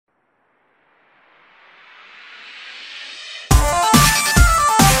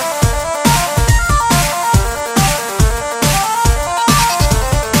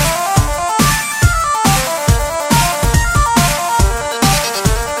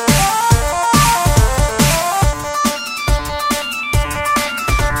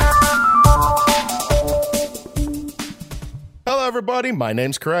everybody. My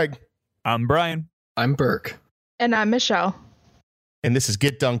name's Craig. I'm Brian. I'm Burke. And I'm Michelle. And this is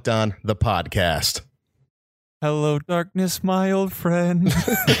Get Dunked On, the podcast. Hello, darkness, my old friend.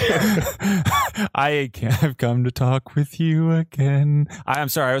 I've come to talk with you again. I'm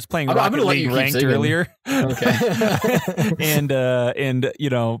sorry, I was playing Rocket League ranked earlier. Okay. and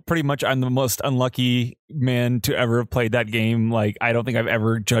you know, pretty much I'm the most unlucky man to ever have played that game. Like, I don't think I've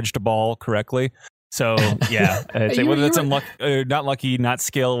ever judged a ball correctly. So yeah, whether it's not lucky, not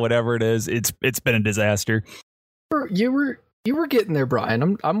skill, whatever it is, it's been a disaster. You were getting there,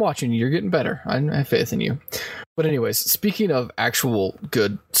 Brian. I'm watching you. You're getting better. I have faith in you. But anyways, speaking of actual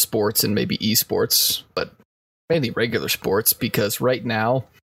good sports and maybe esports, but mainly regular sports, because right now,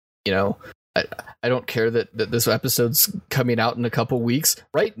 you know, I don't care that this episode's coming out in a couple weeks.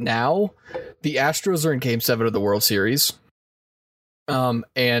 Right now, the Astros are in Game 7 of the World Series. And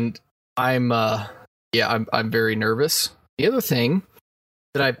I'm very nervous. The other thing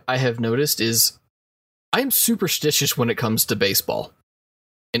that I have noticed is I'm superstitious when it comes to baseball,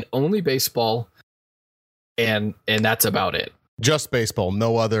 and only baseball, and that's about it. Just baseball,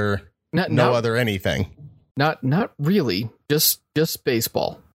 no other anything. Not really, just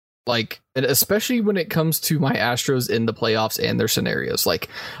baseball. Like, and especially when it comes to my Astros in the playoffs and their scenarios. Like,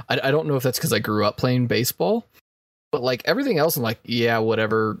 I don't know if that's because I grew up playing baseball, but like everything else, I'm like, yeah,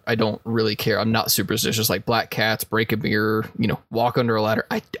 whatever. I don't really care. I'm not superstitious. Like black cats, break a mirror, walk under a ladder.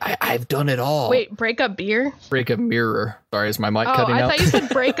 I've done it all. Wait, break a beer? Break a mirror. Sorry, is my mic cutting out? I thought you said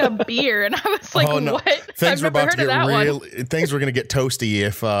break a beer, and I was like, no. what? Things I've were never about to heard of get that real. one. Things were going to get toasty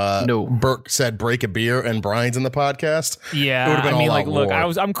if Burke said break a beer and Brian's in the podcast. Yeah, it would have been all like, out look,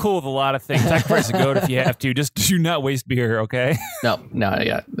 war. I'm cool with a lot of things. Sacrifice a goat if you have to. Just do not waste beer, okay? No,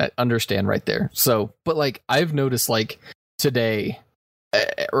 yeah, I understand right there. So, but like I've noticed, like today,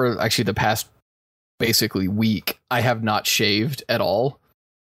 or actually the past basically week, I have not shaved at all.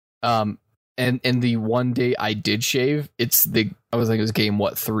 And the one day I did shave, I was like, it was game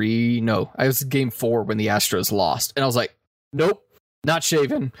 3? No, I was game 4 when the Astros lost, and I was like, nope, not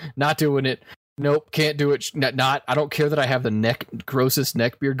shaving, not doing it. Nope, can't do it. Not. I don't care that I have the grossest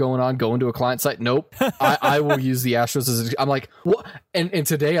neck beard going to a client site. Nope, I will use the Astros as. I'm like, what? And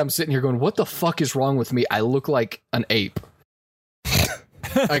today I'm sitting here going, what the fuck is wrong with me? I look like an ape.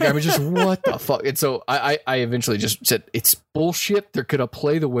 Like, I mean, just what the fuck? And so I eventually just said, it's bullshit. They're gonna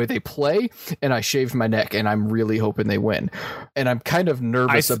play the way they play, and I shaved my neck, and I'm really hoping they win. And I'm kind of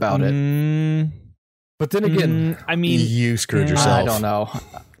nervous about it. But then again, I mean, you screwed yourself. I don't know.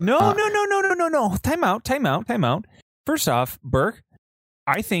 No. Time out. First off, Burke,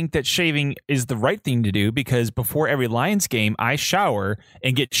 I think that shaving is the right thing to do, because before every Lions game, I shower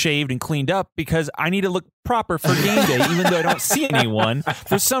and get shaved and cleaned up because I need to look proper for game day, even though I don't see anyone.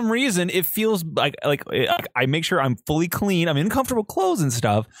 For some reason, it feels like I make sure I'm fully clean. I'm in comfortable clothes and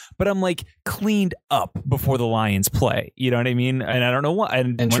stuff, but I'm like cleaned up before the Lions play. You know what I mean? And I don't know what.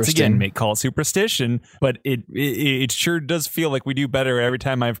 And once again, may call it superstition, but it sure does feel like we do better every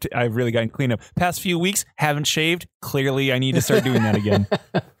time I've really gotten cleaned up. Past few weeks, haven't shaved. Clearly, I need to start doing that again.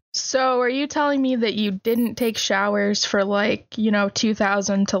 So are you telling me that you didn't take showers for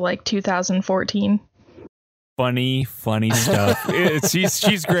 2000 to 2014? Funny stuff.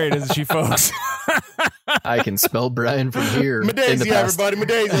 She's great, isn't she, folks? I can spell Brian from here. Medezi, everybody.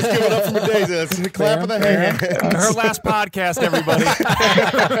 Medezi. Let's give it up for Medezi. Let's clap of the hand. Her last podcast, everybody.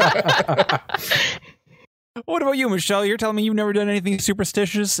 What about you, Michelle? You're telling me you've never done anything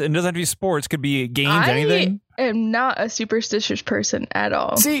superstitious, and it doesn't have to be sports. Could be games, anything. I am not a superstitious person at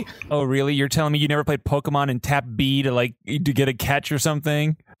all. See? Oh, really? You're telling me you never played Pokemon and tap B to get a catch or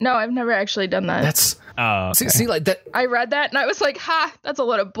something? No, I've never actually done that. That's okay. see like that. I read that and I was like, "Ha, that's a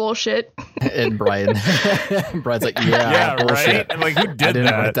lot of bullshit." And Brian's like, "Yeah, bullshit." Right? Like, who did I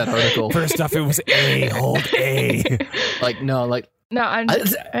didn't write that article. First off, it was A. Hold A. No, I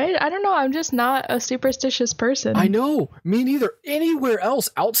don't know. I'm just not a superstitious person. I know. Me neither. Anywhere else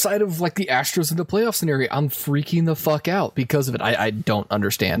outside of the Astros in the playoff scenario, I'm freaking the fuck out because of it. I don't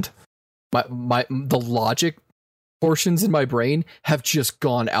understand. The logic portions in my brain have just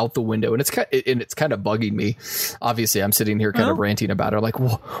gone out the window, and it's kind of bugging me. Obviously, I'm sitting here kind of ranting about it. I'm like,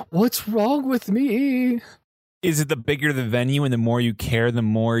 what's wrong with me? Is it the bigger the venue and the more you care, the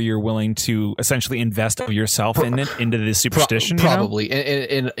more you're willing to essentially invest of yourself into the superstition? Probably.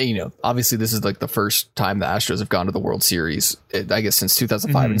 And obviously this is the first time the Astros have gone to the World Series, I guess, since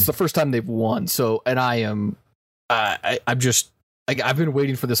 2005. And it's the first time they've won. So, and I am, I'm just, I've been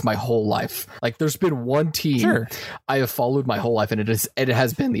waiting for this my whole life. There's been one team I have followed my whole life, and it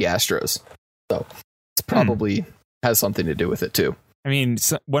has been the Astros. So it's probably has something to do with it too. I mean,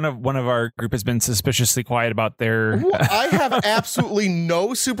 one of our group has been suspiciously quiet about their. Well, I have absolutely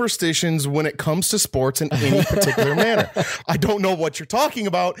no superstitions when it comes to sports in any particular manner. I don't know what you're talking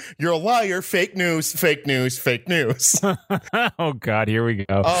about. You're a liar. Fake news. Fake news. Fake news. Oh God, here we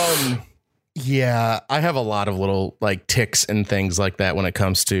go. Yeah, I have a lot of little like ticks and things like that when it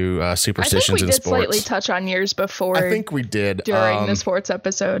comes to superstitions in sports. I think we did slightly touch on yours before. I think we did during the sports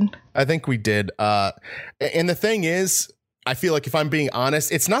episode. I think we did. And the thing is, I feel like if I'm being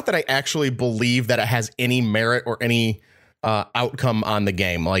honest, it's not that I actually believe that it has any merit or any outcome on the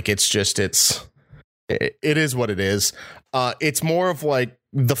game. Like it is what it is. It's more of like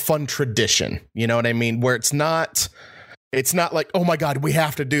the fun tradition. You know what I mean? Where it's not like, oh my God, we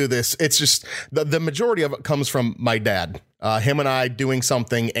have to do this. It's just the majority of it comes from my dad. Him and I doing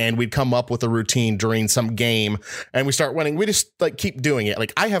something, and we'd come up with a routine during some game and we start winning. We just like keep doing it.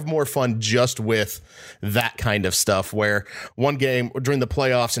 Like I have more fun just with that kind of stuff, where one game during the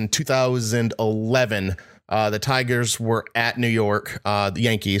playoffs in 2011, the Tigers were at New York, the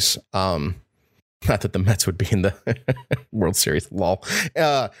Yankees. Not that the Mets would be in the World Series, lol.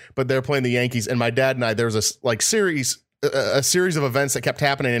 But they're playing the Yankees, and my dad and I, there was a series of events that kept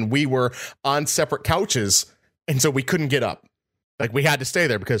happening, and we were on separate couches, and so we couldn't get up. Like we had to stay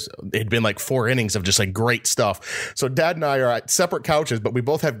there because it'd been like 4 innings of just like great stuff. So dad and I are at separate couches, but we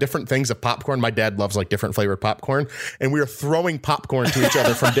both have different things of popcorn. My dad loves like different flavored popcorn, and we are throwing popcorn to each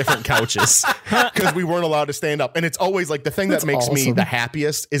other from different couches because we weren't allowed to stand up. And it's always like the thing that makes me the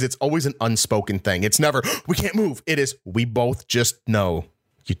happiest is it's always an unspoken thing. It's never, we can't move. It is, we both just know.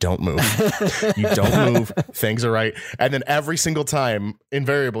 You don't move. You don't move. Things are right. And then every single time,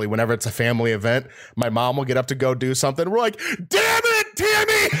 invariably, whenever it's a family event, my mom will get up to go do something. We're like, damn it,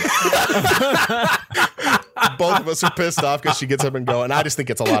 Tammy! Both of us are pissed off because she gets up and go. And I just think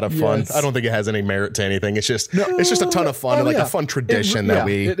it's a lot of fun. Yes. I don't think it has any merit to anything. It's just a ton of fun and like a fun tradition that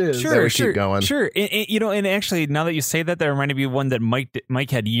we keep going. Sure. And actually, now that you say that, reminded me of one that Mike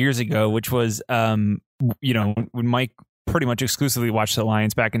had years ago, which was, when Mike pretty much exclusively watched the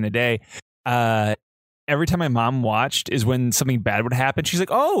Lions back in the day. Every time my mom watched is when something bad would happen. She's like,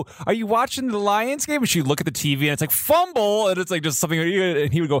 "Oh, are you watching the Lions game?" And she'd look at the TV and it's like fumble, and it's like just something,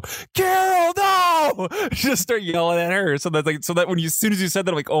 and he would go, "Carol, no!" Just start yelling at her. So that as soon as you said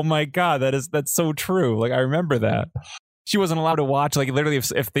that, I'm like, "Oh my God, that's so true." Like I remember that. She wasn't allowed to watch. Like literally,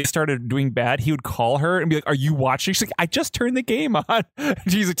 if they started doing bad, he would call her and be like, "Are you watching?" She's like, "I just turned the game on."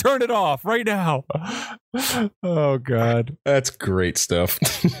 She's like, "Turn it off right now." Oh God, that's great stuff.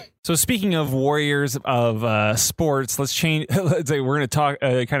 So speaking of warriors of sports, let's change. Let's say we're going to talk,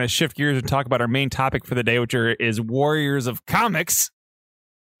 kind of shift gears and talk about our main topic for the day, which is warriors of comics.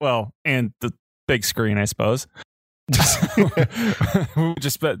 Well, and the big screen, I suppose. Just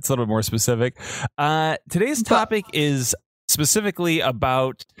it's a little bit more specific. Today's topic is specifically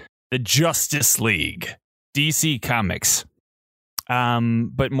about the Justice League, DC Comics.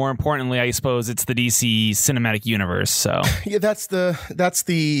 But more importantly, I suppose it's the DC cinematic universe. So yeah, that's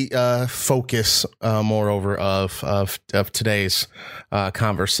the focus, moreover, of today's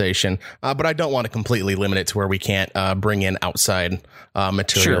conversation. But I don't want to completely limit it to where we can't bring in outside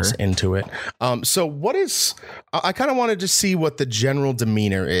materials into it. So what is? I kind of wanted to see what the general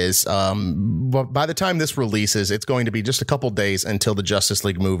demeanor is. By the time this releases, it's going to be just a couple days until the Justice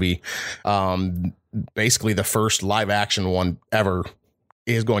League movie. Basically the first live action one ever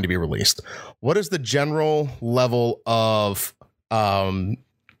is going to be released. What is the general level of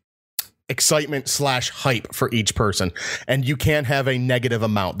excitement / hype for each person? And you can't have a negative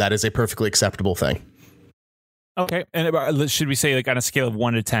amount. That is a perfectly acceptable thing. Okay. And should we say like on a scale of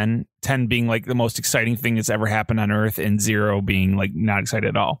 1 to 10, 10 being like the most exciting thing that's ever happened on Earth and 0 being like not excited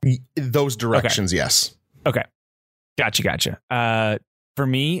at all? Those directions. Okay. Yes. Okay. Gotcha. For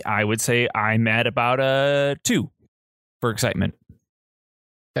me, I would say I'm at about 2 for excitement.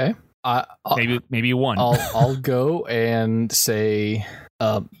 Okay, maybe 1. I'll go and say,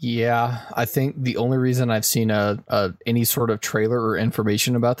 I think the only reason I've seen any sort of trailer or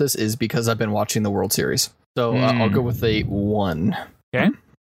information about this is because I've been watching the World Series. So I'll go with a 1. Okay.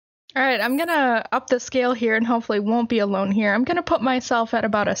 All right, I'm gonna up the scale here, and hopefully won't be alone here. I'm gonna put myself at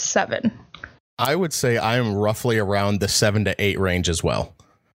about a 7. I would say I am roughly around the 7 to 8 range as well.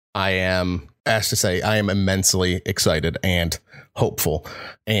 I am immensely excited and hopeful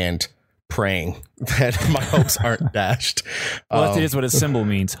and praying that my hopes aren't dashed. Well, that is what a symbol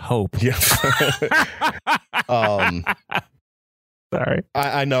means, hope. Yeah. Sorry.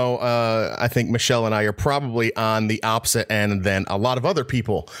 I know. I think Michelle and I are probably on the opposite end than a lot of other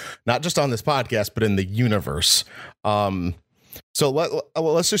people, not just on this podcast, but in the universe. So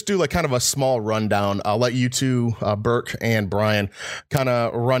let's just do like kind of a small rundown. I'll let you two, Burke and Brian, kind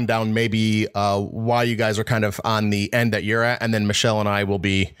of run down maybe why you guys are kind of on the end that you're at, and then Michelle and I will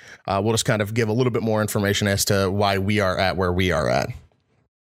be we'll just kind of give a little bit more information as to why we are at where we are at.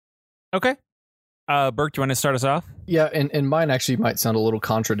 Okay. Burke, do you want to start us off? Yeah, and mine actually might sound a little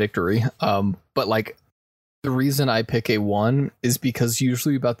contradictory, but like the reason I pick a 1 is because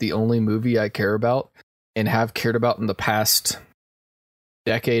usually about the only movie I care about and have cared about in the past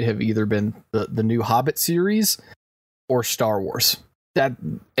decade have either been the new Hobbit series or Star Wars.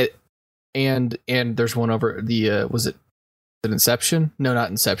 And there's one over the was it Inception? No, not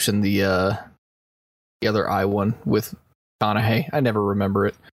Inception. The other one with McConaughey. I never remember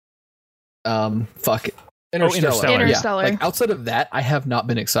it. Fuck it. Interstellar. Yeah. Like outside of that, I have not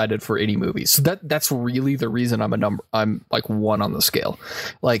been excited for any movies. So that's really the reason I'm like 1 on the scale.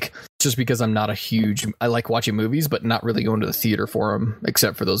 Like just because I'm not I like watching movies, but not really going to the theater for them,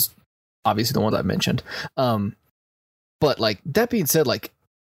 except for those, obviously the ones I mentioned. But like that being said, like,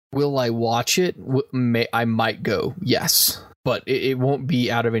 will I watch it? I might go, yes. But it won't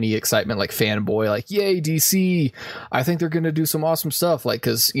be out of any excitement, like fanboy, like, yay, DC. I think they're going to do some awesome stuff. Like,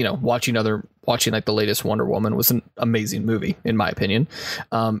 because, you know, watching like the latest Wonder Woman was an amazing movie, in my opinion.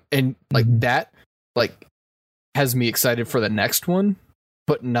 And like that, like, has me excited for the next one,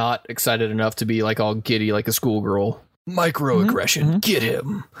 but not excited enough to be like all giddy like a schoolgirl. Microaggression, get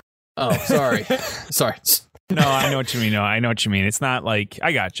him. Oh, sorry. Sorry. No, I know what you mean. No, I know what you mean. It's not like,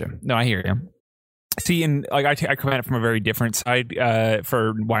 I got you. No, I hear you. See, and like I come at it from a very different side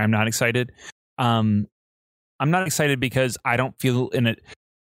for why I'm not excited. I'm not excited because I don't feel in it.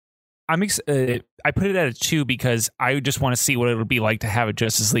 I put it at a 2 because I just want to see what it would be like to have a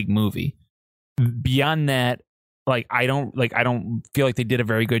Justice League movie. Beyond that, like I don't feel like they did a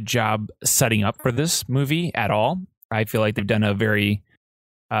very good job setting up for this movie at all. I feel like they've done a very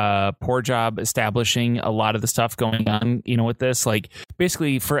poor job establishing a lot of the stuff going on, you know, with this. Like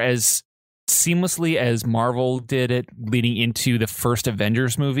basically for as seamlessly as Marvel did it leading into the first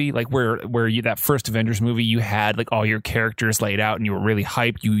Avengers movie, like where that first Avengers movie, you had like all your characters laid out and you were really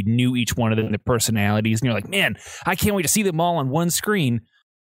hyped. You knew each one of them, their personalities, and you're like, man, I can't wait to see them all on one screen.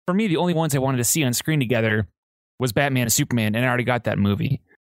 For me, the only ones I wanted to see on screen together was Batman and Superman, and I already got that movie.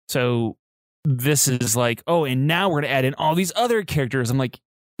 So this is like, oh, and now we're going to add in all these other characters. I'm like,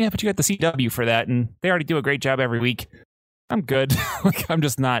 yeah, but you got the CW for that, and they already do a great job every week. I'm good. Like, I'm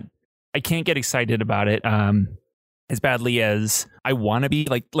just not. I can't get excited about it as badly as I want to be.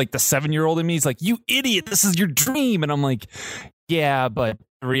 Like the 7-year-old in me is like, you idiot, this is your dream. And I'm like, yeah, but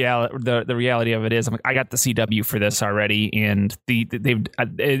the reality of it is, I'm like, I got the CW for this already, and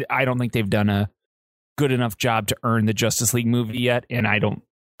I don't think they've done a good enough job to earn the Justice League movie yet. And I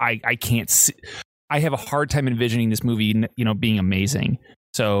can't see. I have a hard time envisioning this movie, you know, being amazing.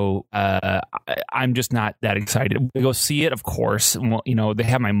 So I'm just not that excited. We go see it, of course. Well, you know, they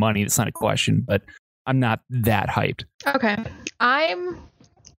have my money. That's not a question, but I'm not that hyped. Okay.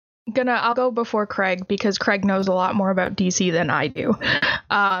 I'll go before Craig because Craig knows a lot more about DC than I do.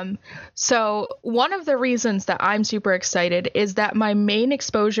 So one of the reasons that I'm super excited is that my main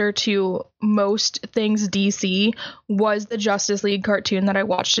exposure to most things DC was the Justice League cartoon that I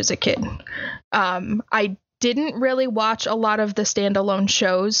watched as a kid. I didn't really watch a lot of the standalone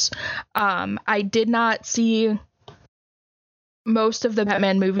shows. I did not see most of the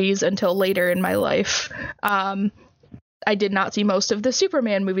Batman movies until later in my life. I did not see most of the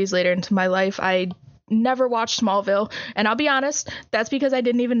Superman movies later into my life. I never watched Smallville, and I'll be honest, that's because I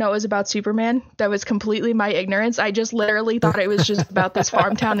didn't even know it was about Superman. That was completely my ignorance. I just literally thought it was just about this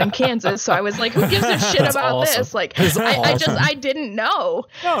farm town in Kansas, so I was like, who gives a shit about awesome. This? Like, I didn't know.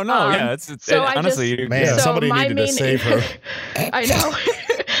 No, yeah, it's so honestly, man, somebody needed to save her. I know.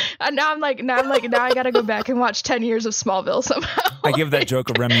 And now I gotta go back and watch 10 years of Smallville somehow. I give that joke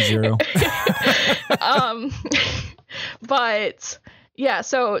a Remy 0. But yeah,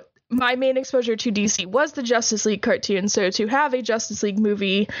 so my main exposure to DC was the Justice League cartoon. So to have a Justice League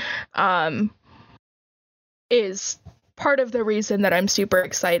movie is part of the reason that I'm super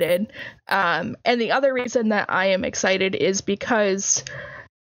excited. And the other reason that I am excited is because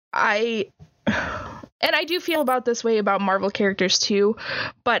I do feel about this way about Marvel characters too,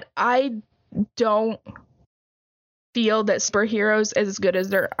 but I don't feel that superheroes as good as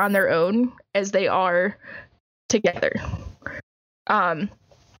they're on their own as they are together.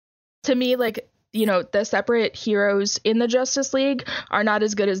 To me, like, you know, the separate heroes in the Justice League are not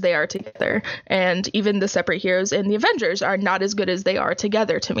as good as they are together. And even the separate heroes in the Avengers are not as good as they are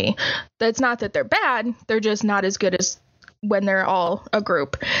together to me. That's not that they're bad. They're just not as good as when they're all a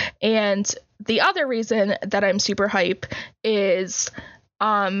group. And the other reason that I'm super hype is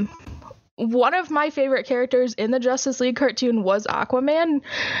one of my favorite characters in the Justice League cartoon was Aquaman,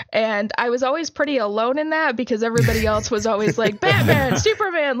 and I was always pretty alone in that because everybody else was always like Batman,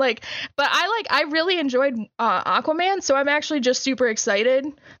 Superman, like, but I really enjoyed Aquaman, so I'm actually just super excited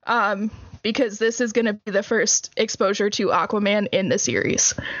because this is going to be the first exposure to Aquaman in the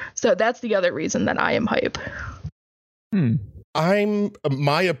series. So that's the other reason that I am hype.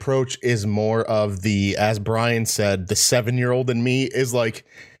 My approach is more of the, as Brian said, the 7-year-old in me is like,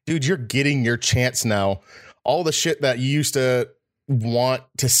 dude, you're getting your chance now. All the shit that you used to want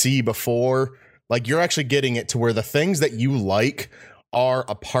to see before, like, you're actually getting it to where the things that you like are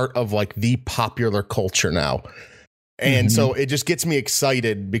a part of like the popular culture now. And so it just gets me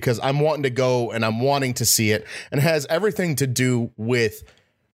excited because I'm wanting to go and I'm wanting to see it, and it has everything to do with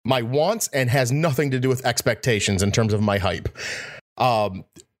my wants and has nothing to do with expectations in terms of my hype.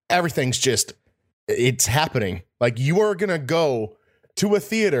 Everything's just, it's happening. Like, you are going to go to a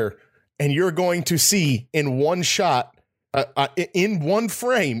theater and you're going to see in one shot, in one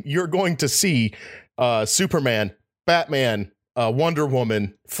frame, you're going to see Superman, Batman, Wonder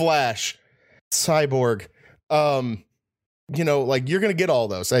Woman, Flash, Cyborg, like, you're going to get all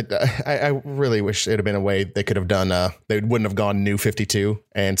those. I really wish it had been a way they could have done, they wouldn't have gone New 52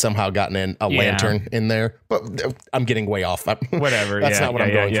 and somehow gotten in a lantern in there, but I'm getting way off. Whatever. That's not what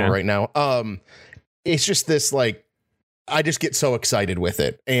I'm going for right now. It's just this, like, I just get so excited with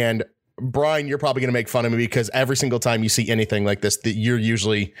it. And Brian, you're probably going to make fun of me because every single time you see anything like this, that you're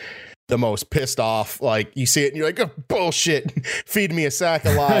usually the most pissed off. Like, you see it and you're like, oh, bullshit, feed me a sack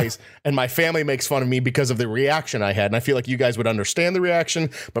of lies. And my family makes fun of me because of the reaction I had. And I feel like you guys would understand the reaction,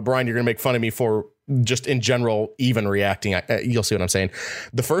 but Brian, you're going to make fun of me for just in general, even reacting. You'll see what I'm saying.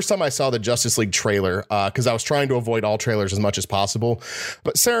 The first time I saw the Justice League trailer, because I was trying to avoid all trailers as much as possible,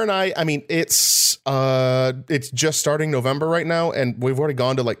 but Sarah and I mean, it's just starting November right now, and we've already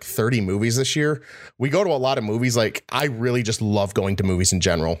gone to like 30 movies this year. We go to a lot of movies. Like, I really just love going to movies in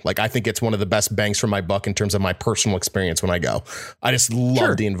general. Like, I think it's one of the best bangs for my buck in terms of my personal experience when I go. I just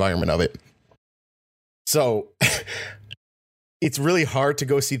love the environment of it. So it's really hard to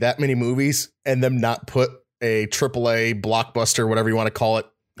go see that many movies and them not put a AAA blockbuster, whatever you want to call it.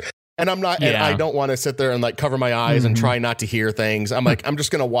 And I'm not, and I don't want to sit there and like cover my eyes and try not to hear things. I'm like, I'm just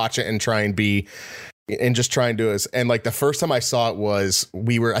going to watch it and try and be, and just try and do this. And like the first time I saw it was,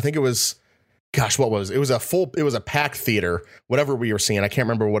 I think it was, gosh, what was it? It was a packed theater, whatever we were seeing. I can't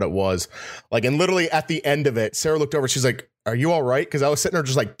remember what it was. Like, and literally at the end of it, Sarah looked over, she's like, are you all right? Because I was sitting there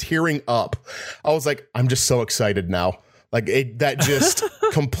just like tearing up. I was like, I'm just so excited now. Like, that just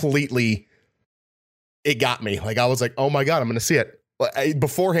completely, it got me. Like, I was like, oh my God, I'm going to see it.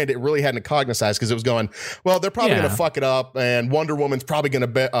 Beforehand, it really hadn't cognized because it was going, well, they're probably going to fuck it up, and Wonder Woman's probably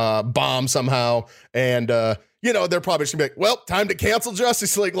going to bomb somehow. And, they're probably just going to be like, well, time to cancel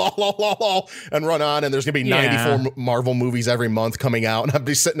Justice League, lol, lol, lol, lol, and run on. And there's going to be 94 Marvel movies every month coming out. And I'd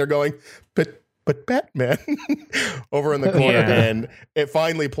be sitting there going, but Batman over in the corner. And it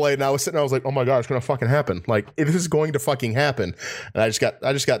finally played, and I was sitting there, I was like, oh my God, it's going to fucking happen. Like, it is going to fucking happen. And I just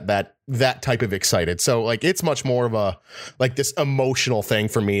got that type of excited. So like, it's much more of a, like, this emotional thing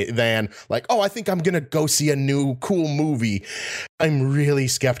for me than like, oh, I think I'm going to go see a new cool movie. I'm really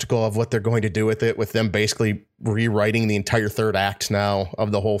skeptical of what they're going to do with it, with them basically rewriting the entire third act now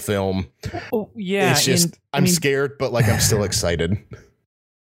of the whole film. Oh yeah. It's just, I'm scared, but like, I'm still excited.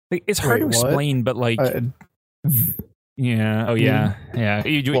 Like, it's hard to explain, but like, yeah.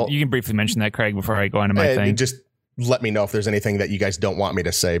 You can briefly mention that, Craig, before I go on to my thing. Just let me know if there's anything that you guys don't want me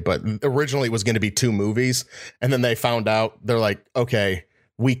to say. But originally it was going to be 2 movies, and then they found out, they're like, okay,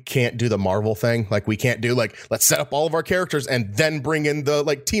 we can't do the Marvel thing. Like, we can't do like, let's set up all of our characters and then bring in the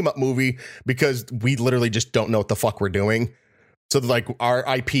like team up movie, because we literally just don't know what the fuck we're doing. So like, our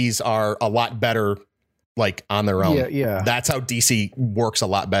IPs are a lot better, like, on their own. Yeah. That's how DC works a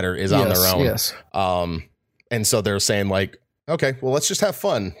lot better, is on their own. Yes. And so they're saying like, okay, well, let's just have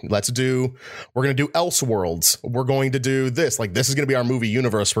fun. We're going to do Elseworlds. We're going to do this. Like, this is going to be our movie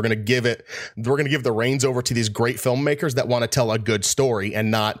universe. We're going to give the reins over to these great filmmakers that want to tell a good story, and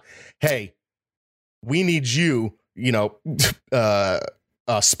not, hey, we need you,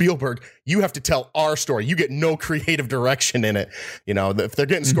 Spielberg, you have to tell our story. You get no creative direction in it. If they're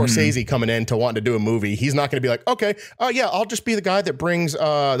getting Scorsese coming in to want to do a movie, he's not going to be like, okay, I'll just be the guy that brings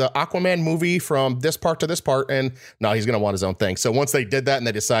the Aquaman movie from this part to this part. And no, he's going to want his own thing. So once they did that and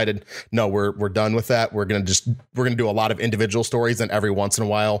they decided, no, we're done with that, we're going to do a lot of individual stories, and every once in a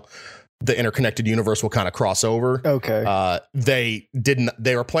while the interconnected universe will kind of cross over. Okay.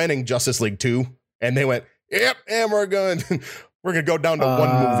 They were planning Justice League 2, and they went, yep, and we're going we're gonna go down to one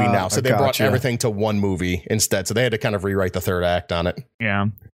movie now. So they brought gotcha. everything to one movie instead. So they had to kind of rewrite the third act on it. Yeah.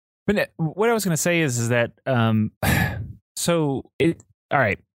 But what I was going to say is that, so it, all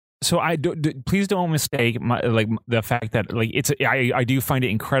right. So please don't mistake the fact that I do find it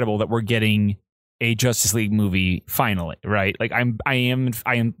incredible that we're getting a Justice League movie finally, right? Like I am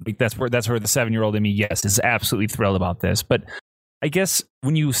like, that's where the 7-year-old in me, yes, is absolutely thrilled about this. But I guess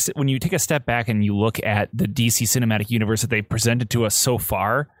when you take a step back and you look at the DC cinematic universe that they've presented to us so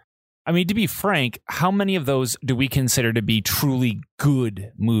far, I mean, to be frank, how many of those do we consider to be truly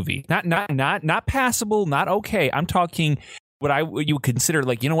good movies? Not passable, not okay. I'm talking what you would consider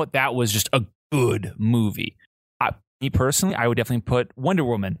like, you know what, that was just a good movie. Me personally, I would definitely put Wonder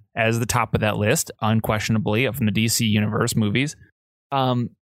Woman as the top of that list, unquestionably, from the DC universe movies.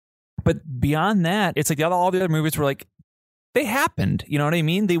 But beyond that, it's like all the other movies were like, they happened. You know what I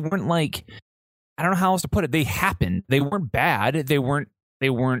mean? They weren't like, I don't know how else to put it. They happened. They weren't bad. They weren't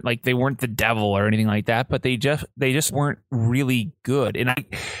the devil or anything like that, but they just weren't really good. And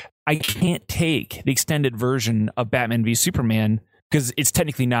I can't take the extended version of Batman v Superman because it's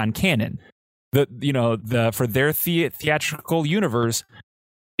technically non-canon. For their theatrical universe,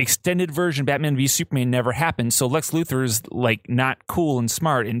 extended version Batman v Superman never happened. So Lex Luthor's like not cool and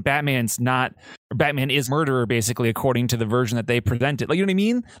smart, and Batman is murderer basically according to the version that they presented. Like, you know what I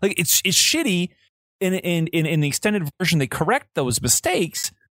mean? Like it's shitty. In the extended version, they correct those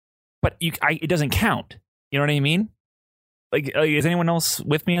mistakes, but it doesn't count. You know what I mean? Like, is anyone else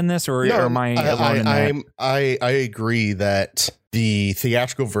with me on this, or am I alone in that? I agree that the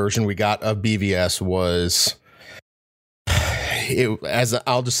theatrical version we got of BVS was,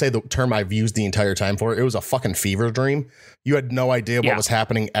 I'll just say the term I've used the entire time for it was a fucking fever dream. You had no idea what was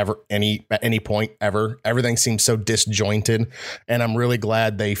happening at any point ever. Everything seemed so disjointed, and I'm really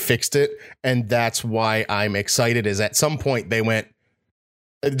glad they fixed it. And that's why I'm excited is at some point they went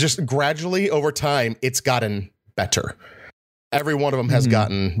just gradually over time. It's gotten better. Every one of them has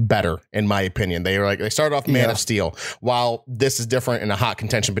gotten better, in my opinion. They started off Man of Steel. While this is different in a hot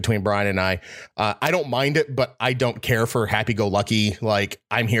contention between Brian and I don't mind it, but I don't care for happy-go-lucky. Like,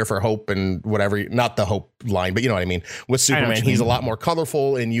 I'm here for hope and whatever. Not the hope line, but you know what I mean. With Superman, he's a lot more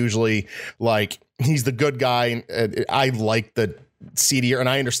colorful and usually like he's the good guy. I like the seedier, and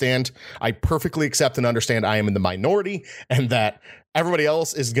I perfectly accept and understand I am in the minority, and that everybody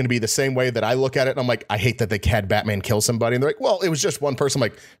else is going to be the same way that I look at it. And I'm like, I hate that they had Batman kill somebody. And they're like, well, it was just one person. I'm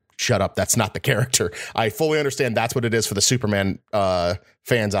like, shut up. That's not the character. I fully understand that's what it is for the Superman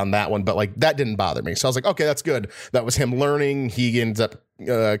fans on that one. But like, that didn't bother me. So I was like, okay, that's good. That was him learning. He ends up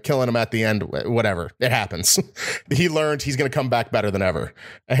killing him at the end. Whatever. It happens. He learned he's going to come back better than ever.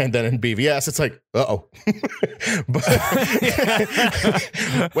 And then in BVS, it's like, uh-oh.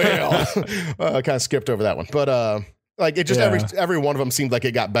 I kind of skipped over that one. But like it just every one of them seemed like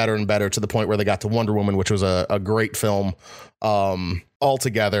it got better and better to the point where they got to Wonder Woman, which was a great film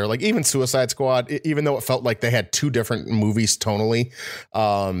altogether. Like even Suicide Squad, even though it felt like they had two different movies tonally,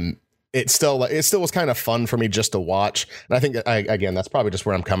 it still was kind of fun for me just to watch. And I think again, that's probably just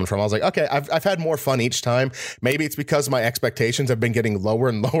where I'm coming from. I was like, okay, I've had more fun each time. Maybe it's because my expectations have been getting lower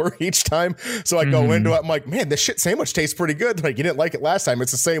and lower each time. So I go into it, I'm like, man, this shit sandwich tastes pretty good. Like, you didn't like it last time.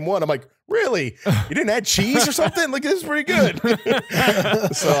 It's the same one. I'm like, really? You didn't add cheese or something? Like, this is pretty good.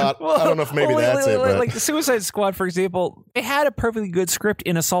 So I don't know if maybe that's it. But. Like Suicide Squad, for example, they had a perfectly good script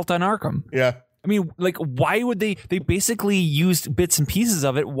in Assault on Arkham. Yeah. I mean, like, why would they basically used bits and pieces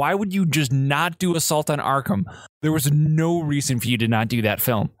of it. Why would you just not do Assault on Arkham? There was no reason for you to not do that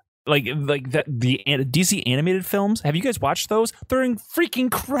film. Like that, the DC animated films. Have you guys watched those? They're freaking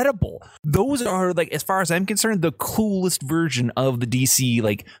incredible. Those are, like, as far as I'm concerned, the coolest version of the DC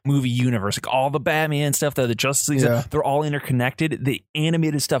like movie universe. Like all the Batman stuff, the Justice League, they're all interconnected. The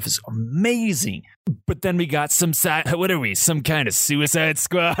animated stuff is amazing. But then we got some kind of Suicide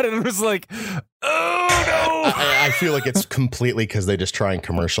Squad, and it was like, oh no! I feel like it's completely because they just try and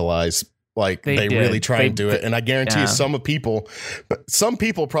commercialize. Like they really try and do it. And I guarantee you some people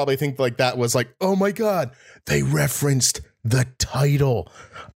probably think like that was like, oh my God, they referenced the title.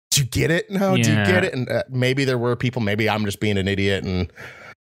 Do you get it now? Do you get it? And maybe there were people, maybe I'm just being an idiot and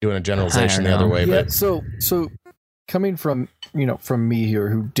doing a generalization the other way. Yeah, but so coming from me here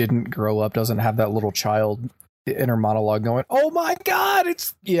who didn't grow up, doesn't have that little child inner monologue going, oh my God,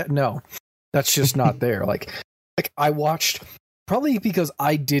 no, that's just not there. Like I watched, probably because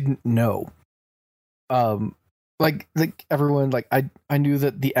I didn't know. Like everyone, like I knew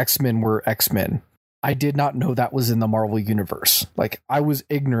that the X-Men were X-Men. I did not know that was in the Marvel universe. Like I was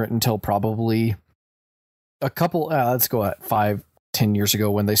ignorant until probably a couple. Let's go at 5, 10 years ago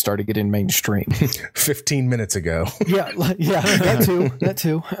when they started getting mainstream. 15 minutes ago. Yeah, that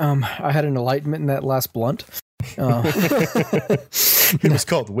too. I had an enlightenment in that last blunt. It was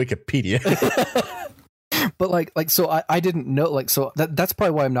called Wikipedia. But so I didn't know, so that's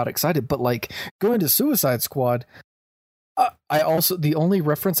probably why I'm not excited. But like going to Suicide Squad, I also, the only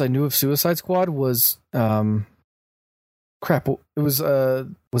reference I knew of Suicide Squad was crap. It was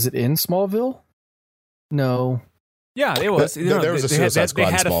it in Smallville? No. Yeah, it was. There was a Suicide Squad.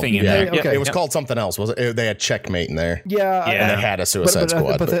 They had a thing in yeah, there. Okay. It was called something else. Was it? They had Checkmate in there. Yeah, and they had a Suicide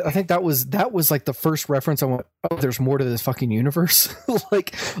Squad. But I think that was like the first reference I went, oh, there's more to this fucking universe.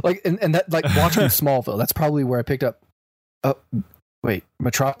 and that, like, watching Smallville, that's probably where I picked up. Wait,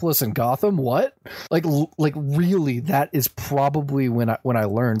 Metropolis and Gotham? What? Like really, that is probably when I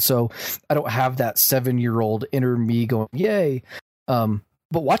learned. So I don't have that 7-year-old inner me going, yay. But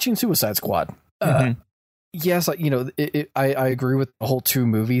watching Suicide Squad, yes, I agree with the whole 2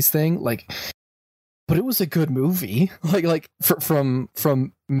 movies thing. Like, but it was a good movie.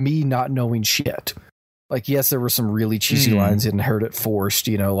 From me not knowing shit. Like, yes, there were some really cheesy lines and heard it forced,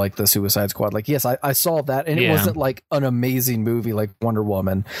 like the Suicide Squad. Like, yes, I saw that, and it wasn't like an amazing movie like Wonder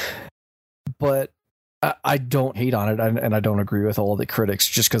Woman, but I don't hate on it, and I don't agree with all the critics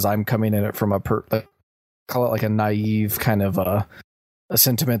just because I'm coming in it from call it like a naive kind of a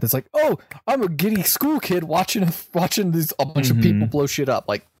sentiment that's like, oh, I'm a giddy school kid watching a bunch of people blow shit up.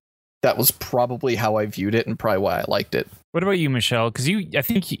 Like, that was probably how I viewed it and probably why I liked it. What about you, Michelle? Because I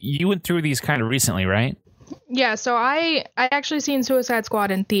think you went through these kind of recently, right? Yeah, so I actually seen Suicide Squad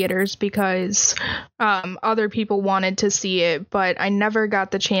in theaters because other people wanted to see it, but I never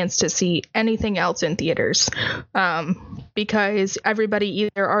got the chance to see anything else in theaters because everybody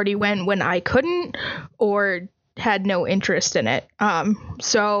either already went when I couldn't or had no interest in it.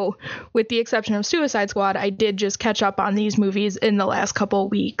 So with the exception of Suicide Squad, I did just catch up on these movies in the last couple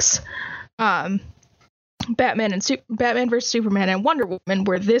weeks. Batman vs Superman and Wonder Woman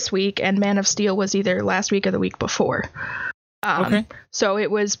were this week, and Man of Steel was either last week or the week before. Okay. So it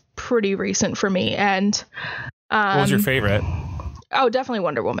was pretty recent for me. And what was your favorite? Oh, definitely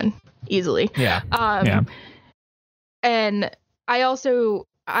Wonder Woman, easily. Yeah. And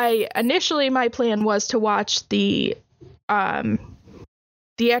initially my plan was to watch the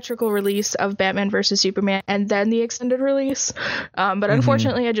theatrical release of Batman vs Superman and then the extended release, but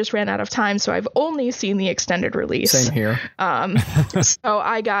unfortunately I just ran out of time, so I've only seen the extended release. Same here. So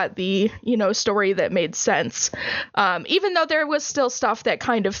I got the story that made sense, even though there was still stuff that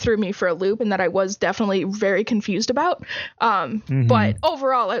kind of threw me for a loop and that I was definitely very confused about, but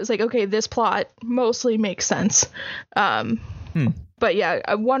overall I was like, okay, this plot mostly makes sense. But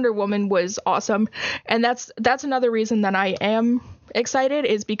yeah, Wonder Woman was awesome, and that's another reason that I am excited,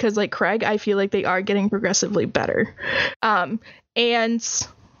 is because, like Craig, I feel like they are getting progressively better. And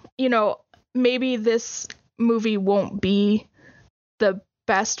maybe this movie won't be the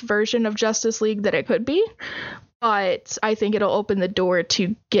best version of Justice League that it could be, but I think it'll open the door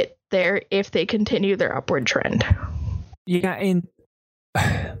to get there if they continue their upward trend. Yeah, and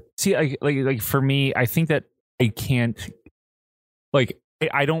see, like for me, I think that I can't. Like,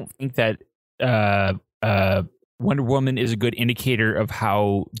 I don't think that Wonder Woman is a good indicator of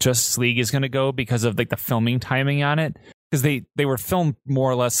how Justice League is going to go because of like the filming timing on it, because they were filmed more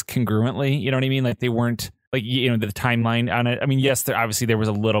or less congruently. You know what I mean? Like, they weren't like the timeline on it. I mean, yes, there was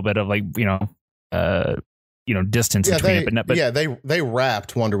a little bit of like distance between it, but they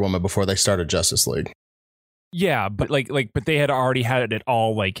wrapped Wonder Woman before they started Justice League. Yeah, but but they had already had it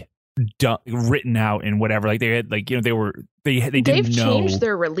all like written out and whatever. Like, they had like they didn't know. They've changed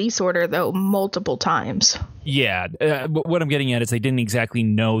their release order though multiple times. Yeah, but what I'm getting at is they didn't exactly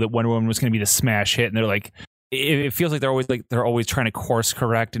know that Wonder Woman was going to be the smash hit, and they're like, it feels like they're always trying to course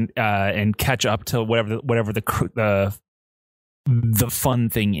correct and catch up to whatever the fun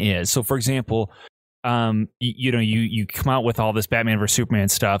thing is. So, for example, you come out with all this Batman vs Superman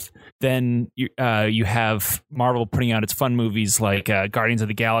stuff, then you have Marvel putting out its fun movies like Guardians of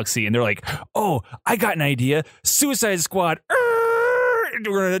the Galaxy, and they're like, oh, I got an idea, Suicide Squad,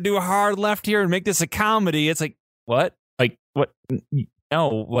 we're gonna do a hard left here and make this a comedy. It's like, what? Like, what?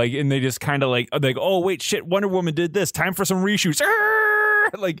 No, like, and they just kind of like, oh wait, shit, Wonder Woman did this, time for some reshoots.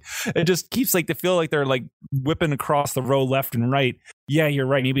 Like, it just keeps like to feel like they're like whipping across the row left and right. Yeah, you're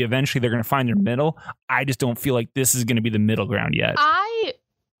right. Maybe eventually they're going to find their middle. I just don't feel like this is going to be the middle ground yet. I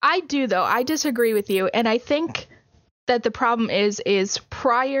do, though. I disagree with you. And I think that the problem is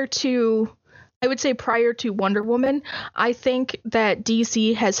prior to Wonder Woman, I think that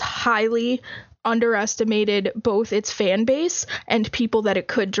DC has highly underestimated both its fan base and people that it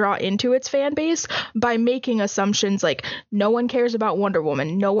could draw into its fan base by making assumptions like no one cares about Wonder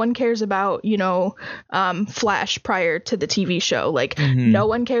Woman, no one cares about, Flash prior to the TV show, like no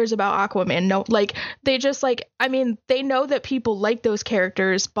one cares about Aquaman, no, like they just like, I mean, they know that people like those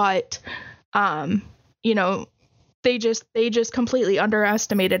characters, but they just completely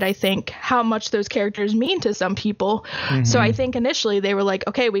underestimated, I think, how much those characters mean to some people. So I think initially they were like,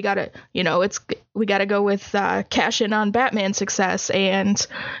 okay, we gotta go with cash in on Batman success and,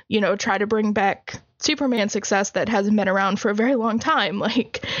 try to bring back Superman success that hasn't been around for a very long time.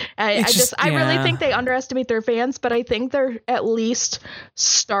 Like, I really think they underestimate their fans, but I think they're at least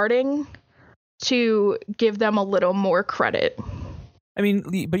starting to give them a little more credit. I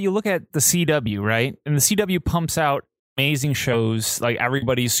mean, but you look at the CW, right? And the CW pumps out amazing shows. Like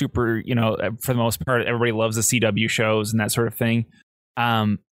everybody's super, for the most part, everybody loves the CW shows and that sort of thing.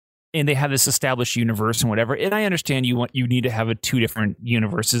 And they have this established universe and whatever. And I understand you need to have two different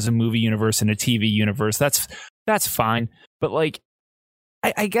universes, a movie universe and a TV universe. That's fine. But like,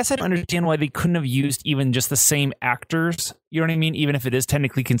 I guess I don't understand why they couldn't have used even just the same actors. You know what I mean? Even if it is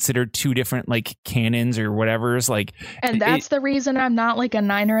technically considered two different like canons or whatever's like. And that's the reason I'm not like a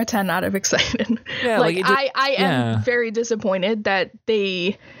 9 or a 10 out of excited. Yeah, I am very disappointed that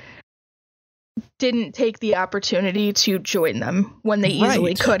they didn't take the opportunity to join them when they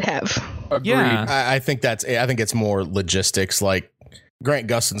easily could have. Agreed. Yeah, I think it's more logistics. Like Grant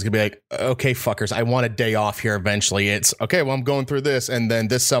Gustin's gonna be like, okay, fuckers, I want a day off here eventually. It's okay, well, I'm going through this, and then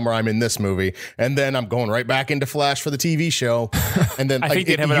this summer I'm in this movie, and then I'm going right back into Flash for the TV show. And then I think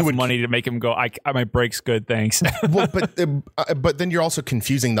they'd have enough money to make him go, my break's good, thanks. Well, but then you're also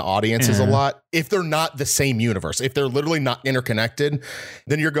confusing the audiences a lot. If they're not the same universe, if they're literally not interconnected,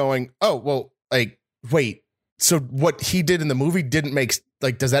 then you're going, oh, well, like, wait, so what he did in the movie didn't make,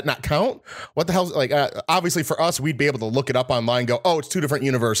 like, does that not count? What the hell? Like, obviously for us, we'd be able to look it up online and go, oh, it's two different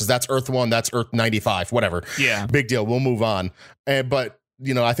universes. That's Earth 1, that's Earth 95, whatever. Yeah. Big deal. We'll move on. But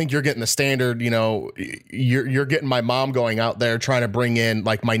I think you're getting the standard, you're getting my mom going out there trying to bring in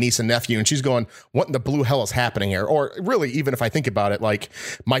like my niece and nephew, and she's going, what in the blue hell is happening here? Or really, even if I think about it, like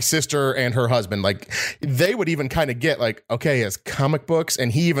my sister and her husband, like they would even kind of get like, okay, his comic books,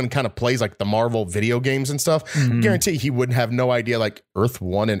 and he even kind of plays like the Marvel video games and stuff. Guarantee he wouldn't have no idea like Earth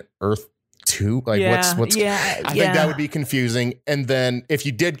 1 and Earth 2, like what's I think that would be confusing. And then if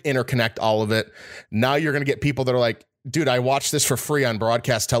you did interconnect all of it, now you're going to get people that are like, dude, I watched this for free on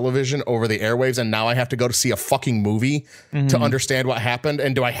broadcast television over the airwaves, and now I have to go to see a fucking movie to understand what happened.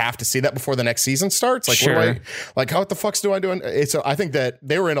 And do I have to see that before the next season starts? Like, sure. What the fuck's do I do? So I think that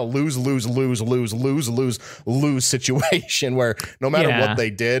they were in a lose situation where no matter what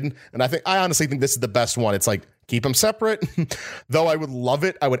they did, and I honestly think this is the best one. It's like, keep them separate. Though I would love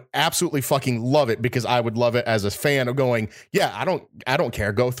it. I would absolutely fucking love it, because I would love it as a fan of going, yeah, I don't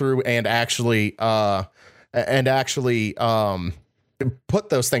care. Go through and actually put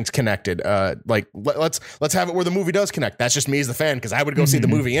those things connected. Like let's have it where the movie does connect. That's just me as the fan, because I would go see the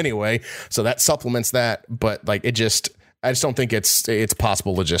movie anyway. So that supplements that. But like I just don't think it's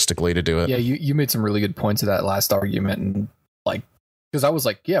possible logistically to do it. Yeah, you made some really good points of that last argument, and like, because I was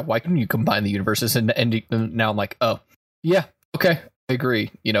like, yeah, why couldn't you combine the universes? And now I'm like, oh yeah, okay, I agree.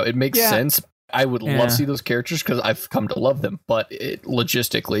 It makes sense. I would love to see those characters because I've come to love them, but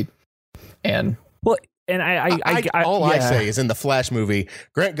logistically, and well. And I say is in the Flash movie,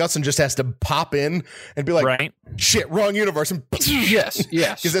 Grant Gustin just has to pop in and be like, right? Shit, wrong universe. And yes.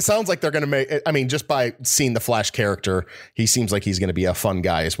 Because it sounds like they're going to make, I mean, just by seeing the Flash character, he seems like he's going to be a fun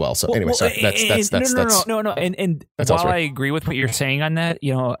guy as well. So anyway, sorry, that's no. And while I agree with what you're saying on that,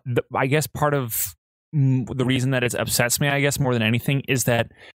 I guess part of the reason that it upsets me, I guess, more than anything, is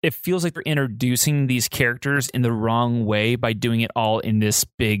that it feels like they're introducing these characters in the wrong way by doing it all in this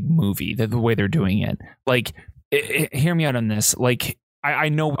big movie, the way they're doing it. Like, hear me out on this. Like, I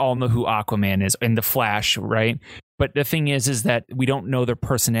know all know who Aquaman is and the Flash, right? But the thing is that we don't know their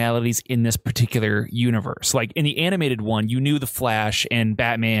personalities in this particular universe. Like in the animated one, you knew the Flash and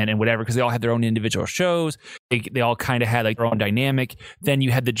Batman and whatever, because they all had their own individual shows. They all kind of had like their own dynamic. Then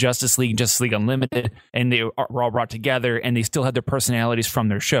you had the Justice League Unlimited, and they were all brought together, and they still had their personalities from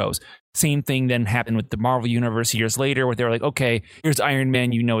their shows. Same thing then happened with the Marvel Universe years later, where they were like, okay, here's Iron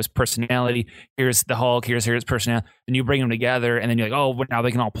Man, his personality. Here's the Hulk, here's his personality. Then you bring them together, and then you're like, oh, now they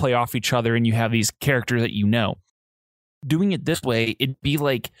can all play off each other, and you have these characters that you know. Doing it this way, it'd be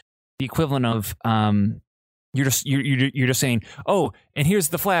like the equivalent of You're just saying, oh, and here's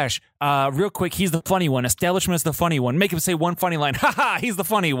the Flash. Real quick, he's the funny one. Establishment is the funny one. Make him say one funny line. Ha ha, he's the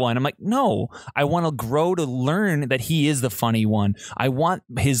funny one. I'm like, no, I want to grow to learn that he is the funny one. I want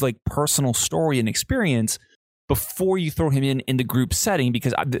his like personal story and experience before you throw him in the group setting,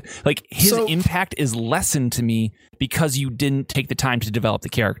 because like his impact is lessened to me because you didn't take the time to develop the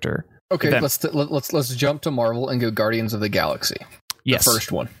character. Okay, let's jump to Marvel and go Guardians of the Galaxy. Yes. The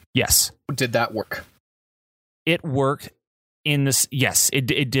first one. Yes. Did that work? It worked in this. Yes, it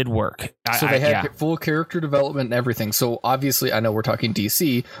did work. So they had full character development and everything. So obviously, I know we're talking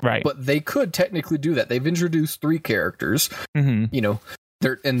DC, right? But they could technically do that. They've introduced 3 characters. Mm-hmm. You know,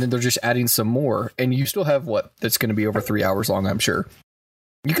 and then they're just adding some more, and you still have what? That's going to be over 3 hours long, I'm sure.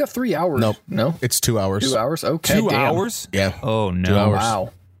 You got 3 hours? Nope. No, it's 2 hours. 2 hours? Okay, 2 hours? Yeah. Oh no! 2 hours.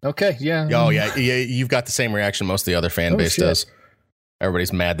 Wow. Okay, yeah. Oh yeah. You've got the same reaction most of the other fan base does.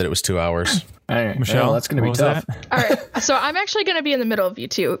 Everybody's mad that it was 2 hours. All right, Michelle, that's going to be tough. All right, so I'm actually going to be in the middle of you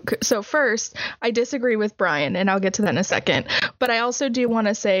two. So first, I disagree with Brian, and I'll get to that in a second. But I also do want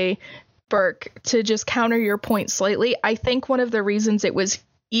to say, Burke, to just counter your point slightly, I think one of the reasons it was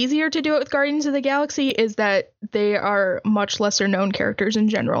easier to do it with Guardians of the Galaxy is that they are much lesser known characters in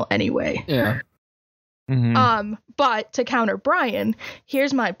general anyway. Yeah. Mm-hmm. But to counter Brian,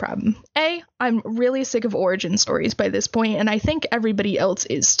 here's my problem. I'm really sick of origin stories by this point, and I think everybody else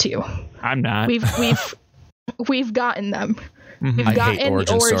is too. I'm not. We've gotten them. Mm-hmm. We've I gotten hate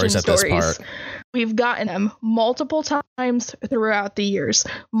origin stories at this part. We've gotten them multiple times throughout the years.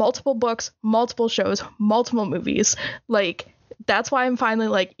 Multiple books, multiple shows, multiple movies. Like, that's why I'm finally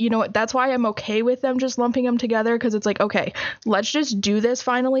like, you know what? That's why I'm okay with them just lumping them together, because it's like, okay, let's just do this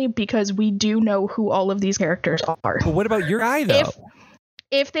finally, because we do know who all of these characters are. But what about your guy, though?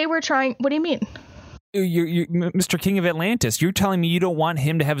 If they were trying, what do you mean? You're Mr. King of Atlantis. You're telling me you don't want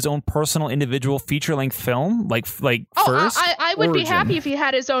him to have his own personal individual feature-length film, like first? I would be happy if he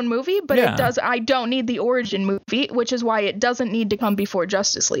had his own movie, but it does. I don't need the origin movie, which is why it doesn't need to come before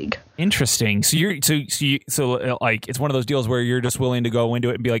Justice League. Interesting. So like it's one of those deals where you're just willing to go into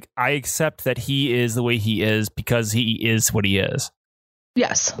it and be like, I accept that he is the way he is because he is what he is.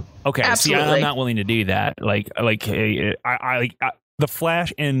 Yes. Okay. Absolutely. See, I'm not willing to do that. I the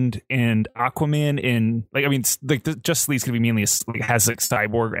Flash and Aquaman in the Justice League's gonna be mainly has like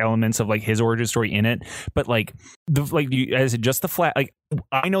cyborg elements of like his origin story in it, but just the Flash. Like,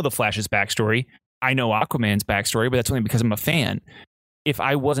 I know the Flash's backstory, I know Aquaman's backstory, but that's only because I'm a fan. If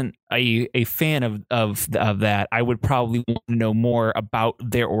I wasn't a fan of that, I would probably want to know more about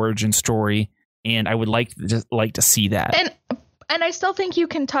their origin story, and I would like to see that. And I still think you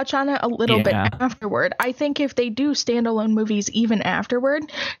can touch on it a little bit afterward. I think if they do standalone movies even afterward,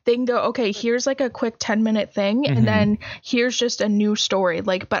 they can go, okay, here's like a quick 10-minute thing, and then here's just a new story.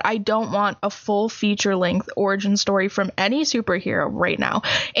 But I don't want a full feature-length origin story from any superhero right now.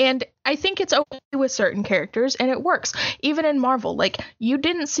 And I think it's okay with certain characters, and it works. Even in Marvel, you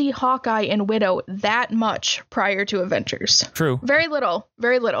didn't see Hawkeye and Widow that much prior to Avengers. True. Very little.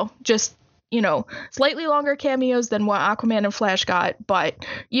 Just, slightly longer cameos than what Aquaman and Flash got, but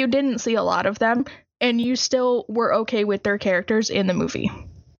you didn't see a lot of them, and you still were okay with their characters in the movie.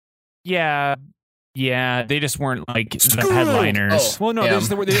 Yeah, they just weren't like the headliners. Well, no, it's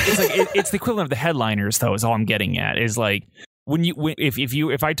the equivalent of the headliners, though. Is all I'm getting at. Is like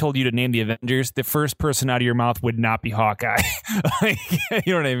if I told you to name the Avengers, the first person out of your mouth would not be Hawkeye.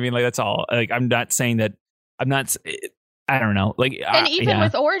 You know what I mean? That's all. I'm not saying that. I'm not. I don't know. And even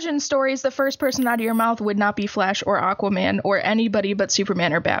with origin stories, the first person out of your mouth would not be Flash or Aquaman or anybody but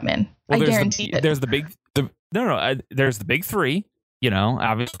Superman or Batman. Well, I guarantee it. There's there's the big three.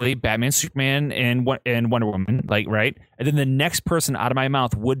 Obviously Batman, Superman, and Wonder Woman. Right, and then the next person out of my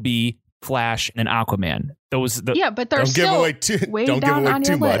mouth would be Flash and Aquaman. But they're don't give away too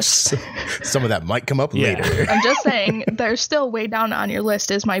much. Some of that might come up later. I'm just saying they're still way down on your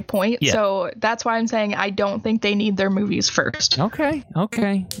list is my point. Yeah. So that's why I'm saying I don't think they need their movies first. Okay.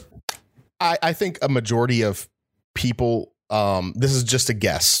 I think a majority of people, this is just a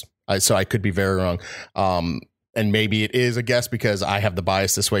guess, so I could be very wrong. And maybe it is a guess because I have the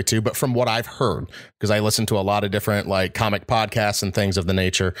bias this way too. But from what I've heard, because I listen to a lot of different comic podcasts and things of the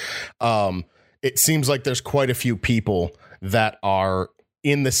nature, it seems like there's quite a few people that are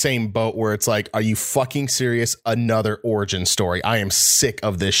in the same boat where it's like, are you fucking serious? Another origin story. I am sick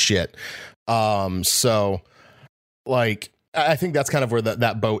of this shit. So I think that's kind of where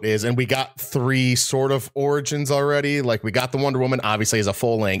that boat is. And we got 3 sort of origins already. We got the Wonder Woman, obviously, as a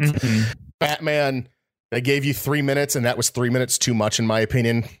full length. Mm-hmm. Batman, they gave you 3 minutes, and that was 3 minutes too much, in my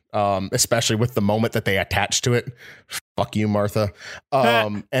opinion, especially with the moment that they attached to it. Fuck you, Martha.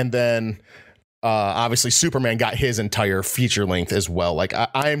 And then obviously Superman got his entire feature length as well. Like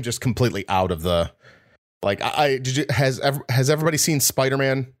I am just completely out of the, like has everybody seen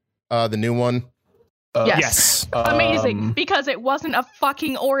Spider-Man, the new one? Yes. Amazing, because it wasn't a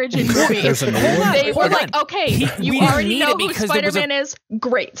fucking origin movie. They were like, okay, you already know who Spider-Man is.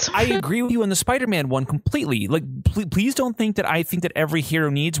 Great. I agree with you on the Spider-Man one completely. Like, please don't think that I think that every hero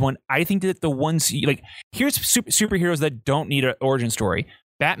needs one. I think that the ones, like, here's superheroes that don't need an origin story.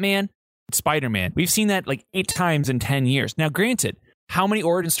 Batman, Spider-Man. We've seen that like 8 times in 10 years. Now, granted, how many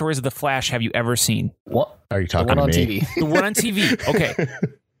origin stories of the Flash have you ever seen? What are you talking to me? TV? The one on TV. Okay.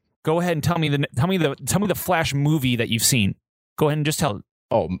 Go ahead and tell me the Flash movie that you've seen. Go ahead and just tell.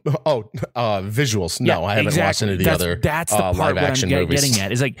 Visuals. No, I haven't watched any of the other that's the part live action movies. Getting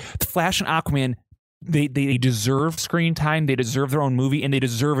at is like Flash and Aquaman. They deserve screen time. They deserve their own movie, and they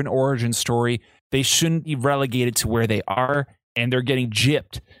deserve an origin story. They shouldn't be relegated to where they are, and they're getting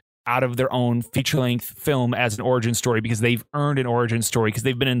gypped out of their own feature-length film as an origin story because they've earned an origin story because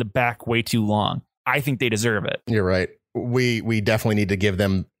they've been in the back way too long. I think they deserve it. You're right. We definitely need to give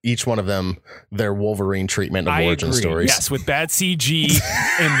them, each one of them, their Wolverine treatment of origin stories. Yes, with bad CG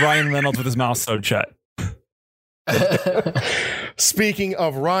and Ryan Reynolds with his mouth sewed shut. Speaking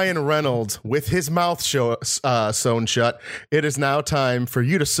of Ryan Reynolds with his mouth sewn shut, it is now time for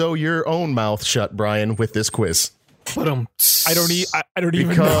you to sew your own mouth shut, Brian, with this quiz. I don't even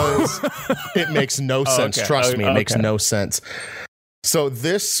because know. It makes no sense. Okay. Trust me, it makes Okay. no sense. So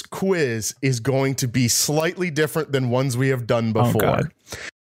this quiz is going to be slightly different than ones we have done before. God.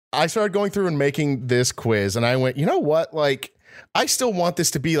 I started going through and making this quiz, and I went, you know what? Like, I still want this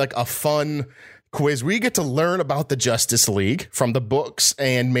to be like a fun quiz where you get to learn about the Justice League from the books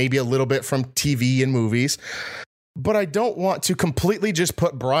and maybe a little bit from TV and movies. But I don't want to completely just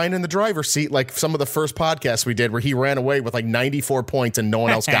put Brian in the driver's seat like some of the first podcasts we did where he ran away with like 94 points and no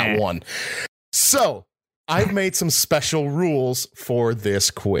one else got one. So I've made some special rules for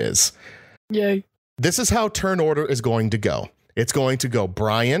this quiz. Yay. This is how turn order is going to go. It's going to go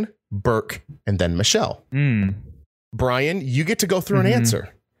Brian, Burke, and then Michelle. Brian, you get to go through an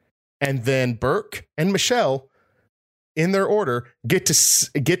answer. And then Burke and Michelle, in their order, get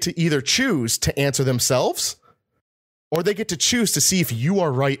to either choose to answer themselves or they get to choose to see if you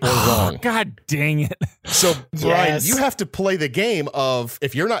are right or wrong. God dang it. So, Brian, Yes. you have to play the game of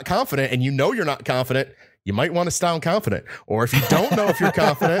if you're not confident and you know you're not confident, you might want to sound confident. Or if you don't know if you're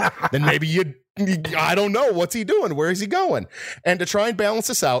confident, then maybe I don't know. What's he doing? Where is he going? And to try and balance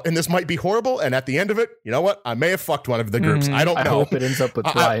this out, and this might be horrible, and at the end of it, you know what? I may have fucked one of the groups. I don't know. I hope it ends up with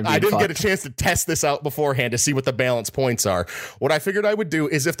Brian. I didn't being get a chance to test this out beforehand to see what the balance points are. What I figured I would do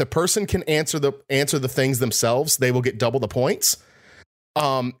is if the person can answer the things themselves, they will get double the points.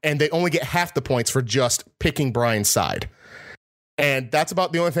 And they only get half the points for just picking Brian's side. And that's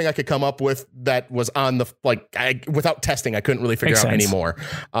about the only thing I could come up with that was on the, without testing, I couldn't really figure out anymore.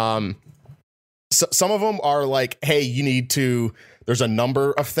 So some of them are like, hey, you need to, there's a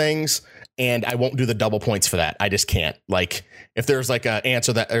number of things and I won't do the double points for that. I just can't. Like if there's like an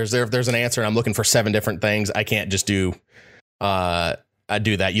answer that if there's an answer and I'm looking for 7 different things, I can't just do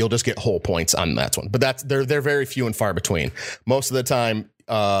that. You'll just get whole points on that one. But they're very few and far between. Most of the time,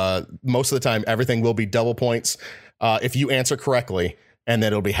 everything will be double points if you answer correctly, and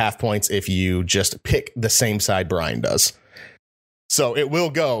then it'll be half points if you just pick the same side Brian does. So it will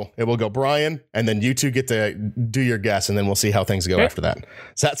go Brian, and then you two get to do your guess, and then we'll see how things go after that.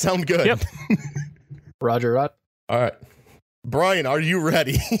 Does that sound good? Yep. Roger, Rod. All right. Brian, are you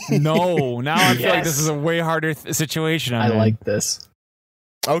ready? No, now I feel like Yes. this is a way harder situation. I like this.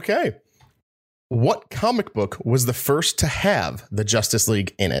 Okay. What comic book was the first to have the Justice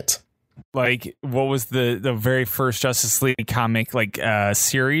League in it? Like, what was the very first Justice League comic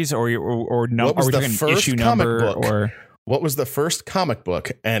series or no? What was are we the talking first issue comic number book? or? What was the first comic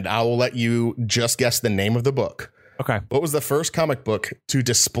book? And I will let you just guess the name of the book. Okay. What was the first comic book to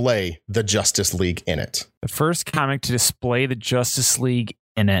display the Justice League in it? The first comic to display the Justice League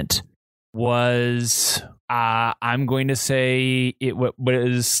in it was I'm going to say it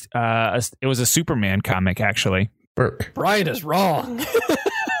was a Superman comic, actually. Burke. Brian is wrong.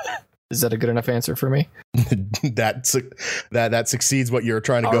 Is that a good enough answer for me? that succeeds what you're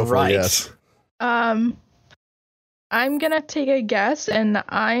trying to go All right. for. Yes. I'm gonna take a guess, and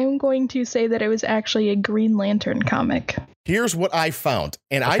I'm going to say that it was actually a Green Lantern comic. Here's what I found,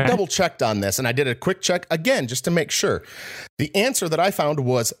 and I double checked on this, and I did a quick check again just to make sure. The answer that I found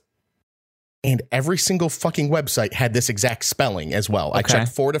was, and every single fucking website had this exact spelling as well. I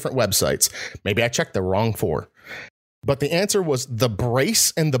checked 4 different websites. Maybe I checked the wrong 4. But the answer was The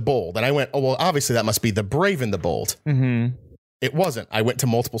Brace and the Bold. And I went, oh, well, obviously that must be The Brave and the Bold. Mm-hmm. it wasn't. I went to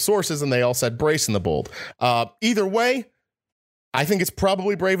multiple sources and they all said Brace and the Bold. Either way, I think it's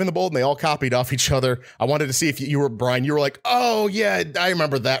probably Brave and the Bold, and they all copied off each other. I wanted to see if you were, Brian, you were like, oh, yeah, I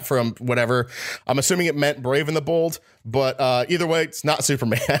remember that from whatever. I'm assuming it meant Brave and the Bold, but either way, it's not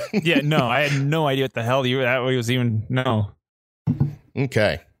Superman. Yeah, no, I had no idea what the hell that was even. No.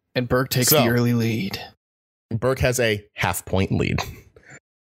 Okay. And Burke takes the early lead. Burke has a half-point lead.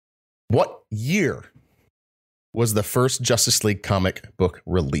 What year was the first Justice League comic book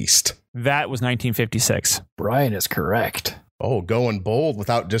released? That was 1956. Brian is correct. Oh, going bold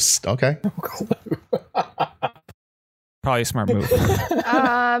without just okay. Probably a smart move.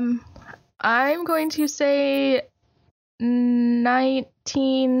 I'm going to say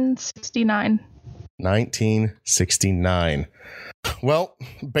 1969. 1969. Well,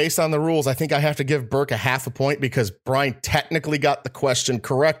 based on the rules, I think I have to give Burke a half a point because Brian technically got the question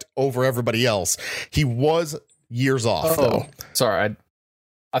correct over everybody else. He was years off, though. Sorry,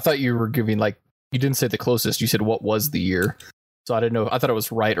 I thought you were giving you didn't say the closest. You said what was the year. So I didn't know. I thought it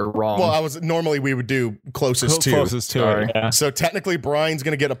was right or wrong. Well, normally we would do closest to. Closest to it, yeah. So technically Brian's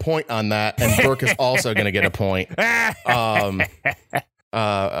going to get a point on that, and Burke is also going to get a point. It was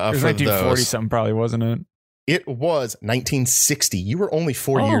 1940 something, probably, wasn't it? It was 1960. You were only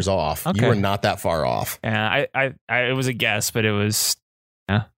 4 years off. Okay. You were not that far off. Yeah, I it was a guess, but it was.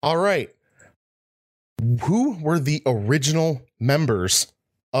 Yeah. All right. Who were the original members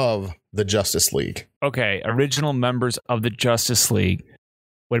of the Justice League? Okay, original members of the Justice League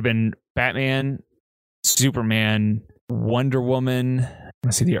would have been Batman, Superman, Wonder Woman.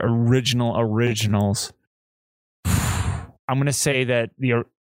 Let's see the originals. I'm gonna say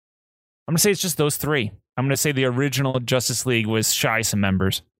it's just those three. I'm gonna say the original Justice League was shy some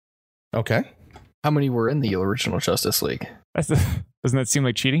members. Okay. How many were in the original Justice League? Doesn't that seem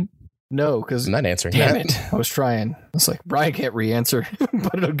like cheating? No, because I'm not answering. Damn it! I was trying. It's like Brian can't re-answer,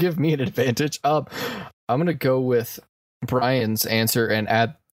 but it'll give me an advantage. I'm gonna go with Brian's answer and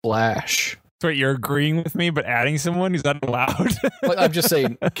add Flash. Wait, you're agreeing with me, but adding someone who's not allowed? I'm just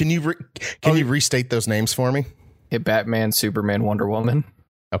saying. Can you restate those names for me? Hit Batman, Superman, Wonder Woman.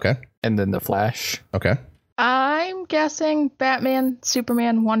 Okay. And then the Flash. Okay. I'm guessing Batman,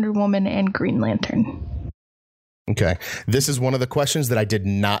 Superman, Wonder Woman, and Green Lantern. Okay. This is one of the questions that I did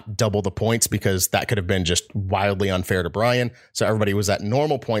not double the points because that could have been just wildly unfair to Brian. So everybody was at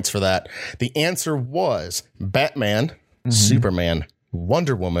normal points for that. The answer was Batman, Superman,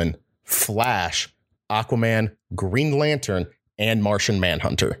 Wonder Woman, Flash, Aquaman, Green Lantern, and Martian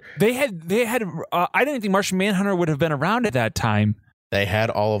Manhunter. They had I didn't think Martian Manhunter would have been around at that time. They had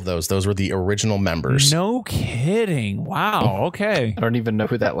all of those. Those were the original members. No kidding. Wow. Okay. I don't even know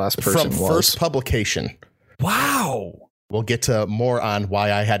who that last person was. From first publication. Wow. We'll get to more on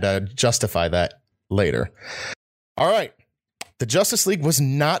why I had to justify that later. All right. The Justice League was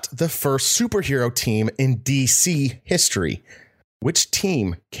not the first superhero team in DC history. Which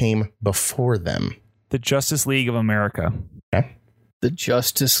team came before them? The Justice League of America. Okay. The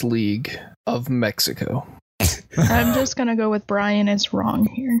Justice League of Mexico. I'm just going to go with Brian is wrong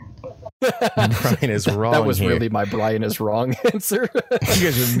here. Brian is wrong. That was here. really my Brian is wrong answer. You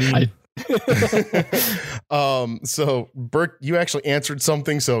guys are mean. So Burke, you actually answered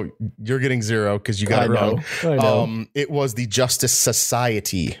something, so you're getting 0 because you got it wrong. I know. It was the Justice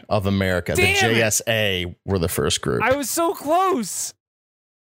Society of America. Damn the JSA were the first group. I was so close.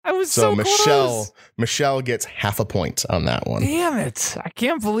 So close. Michelle gets half a point on that one. Damn it. I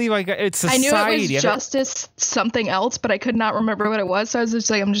can't believe I got it's society. I knew it was Justice something else, but I could not remember what it was. So I was just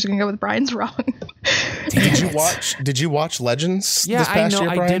like, I'm just going to go with Brian's wrong. Did you watch Legends this past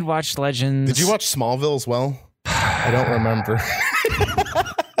year, Brian? I did watch Legends. Did you watch Smallville as well? I don't remember.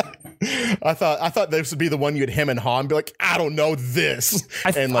 I thought this would be the one you'd hem and haw and be like, I don't know this,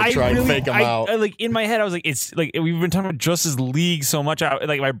 and try and fake them out. Like in my head, I was like, it's like we've been talking about Justice League so much.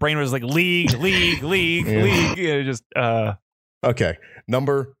 Like my brain was like league. It just Okay,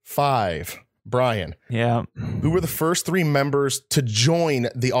 number 5, Brian. Yeah. Who were the first 3 members to join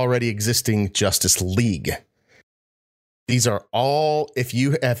the already existing Justice League? These are all,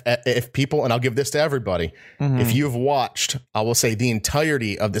 if people, and I'll give this to everybody, if you have watched, I will say the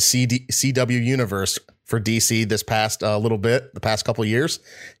entirety of the CW universe for DC this past the past couple of years,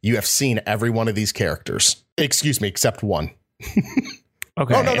 you have seen every one of these characters. Excuse me, except one.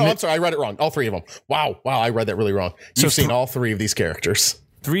 Okay. Oh, no, I'm sorry. I read it wrong. All 3 of them. Wow. I read that really wrong. You've seen all 3 of these characters.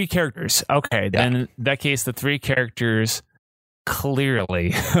 3 characters. Okay. Yeah. Then in that case, the 3 characters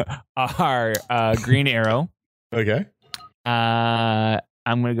clearly are Green Arrow. Okay. I'm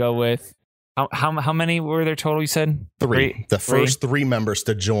gonna go with how many were there total? You said 3. The first 3 members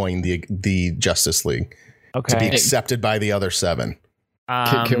to join the Justice League. Okay. to be accepted by the other 7.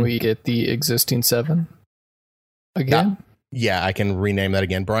 Can we get the existing 7 again? Yeah, I can rename that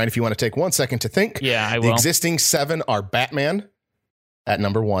again. Brian, if you want to take 1 second to think. Yeah, I The will. existing 7 are Batman at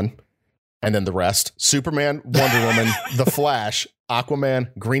number 1, and then the rest: Superman, Wonder Woman, The Flash, Aquaman,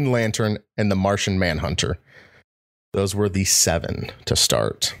 Green Lantern, and the Martian Manhunter. Those were the 7 to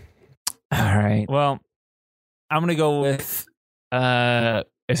start. All right. Well, I'm gonna go with I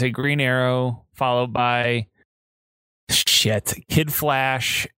say Green Arrow, followed by Kid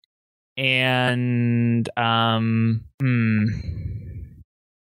Flash, and I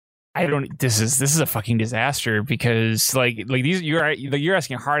don't. This is a fucking disaster because like these you're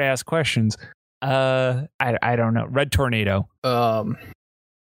asking hard ass questions. I don't know. Red Tornado.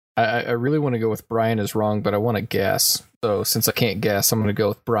 I really want to go with Brian is wrong, but I want to guess. So since I can't guess, I'm going to go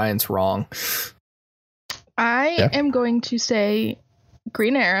with Brian's wrong. I am going to say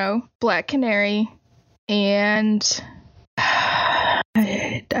Green Arrow, Black Canary, and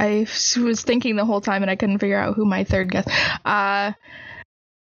I was thinking the whole time and I couldn't figure out who my third guess. I'll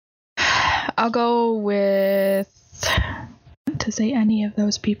go with, to say any of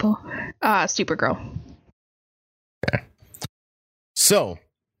those people, Supergirl. Okay. So,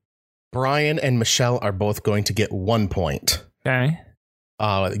 Brian and Michelle are both going to get 1 point. Okay.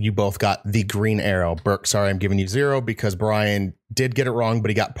 You both got the Green Arrow. Burke, sorry, I'm giving you 0 because Brian did get it wrong,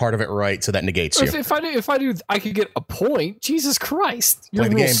 but he got part of it right, so that negates you. If I do, I could get a point. Jesus Christ, your Play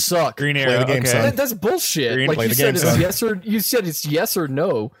the rules game. suck. Green Play Arrow. the game, okay. son. That's bullshit. Green- Like Play you the said, game, it's son. you said it's yes or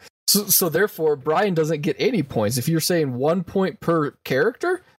no. So therefore, Brian doesn't get any points. If you're saying 1 point per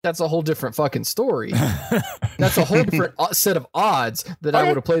character, that's a whole different fucking story. That's a whole different set of odds that I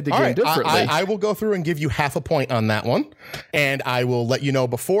would have played the game differently. I will go through and give you half a point on that one, and I will let you know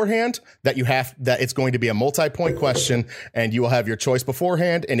beforehand that it's going to be a multi-point question, and you will have your choice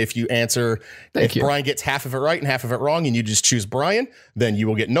beforehand. And if you answer, if Brian gets half of it right and half of it wrong, and you just choose Brian, then you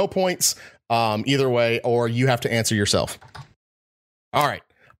will get no points either way, or you have to answer yourself. All right.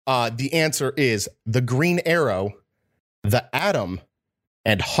 The answer is the Green Arrow, the Atom,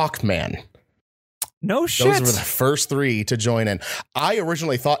 and Hawkman. No shit. Those were the first 3 to join in. I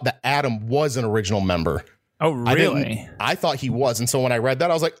originally thought that Atom was an original member. Oh, really? I thought he was. And so when I read that,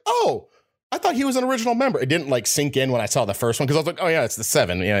 I was like, oh, I thought he was an original member. It didn't like sink in when I saw the first one because I was like, oh, yeah, it's the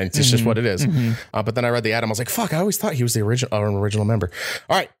 7. Yeah, it's just what it is. But then I read the Atom. I was like, fuck, I always thought he was the original member.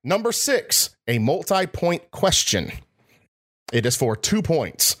 All right. Number 6, a multi-point question. It is for 2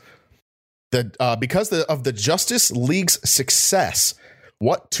 points. Because of the Justice League's success,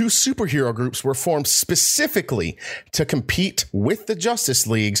 what 2 superhero groups were formed specifically to compete with the Justice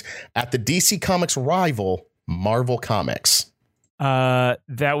Leagues at the DC Comics rival, Marvel Comics? That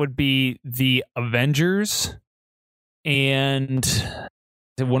would be the Avengers and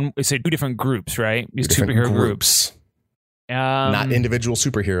say 2 different groups, right? These superhero groups. Not individual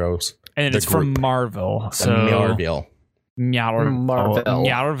superheroes. And it's from Marvel. So Marvel.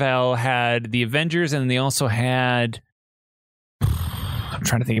 Marvel had the Avengers, and they also had. I'm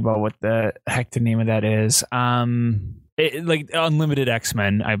trying to think about what the heck the name of that is. Like Unlimited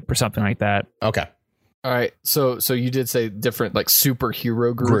X-Men or something like that. Okay. All right. So you did say different like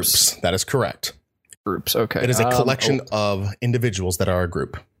superhero groups. That is correct. Groups. Okay. It is a collection of individuals that are a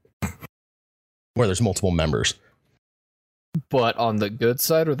group where there's multiple members. But on the good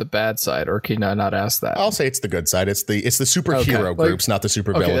side or the bad side, or can I not ask that? I'll say it's the good side. It's the superhero groups, not the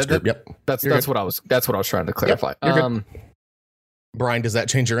supervillains group. Yep. That's what I was trying to clarify. Yep, you're good. Brian, does that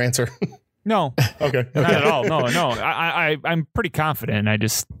change your answer? No. Okay. Not at all. No. I'm pretty confident. I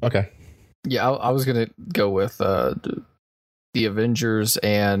just okay. Yeah, I was gonna go with the Avengers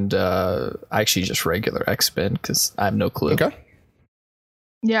and actually just regular X-Men because I have no clue. Okay.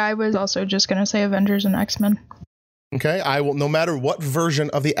 Yeah, I was also just gonna say Avengers and X-Men. Okay, I will. No matter what version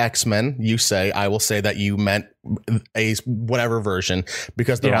of the X-Men you say, I will say that you meant a whatever version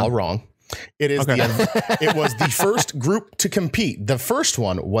because they're all wrong. It is it was the first group to compete. The first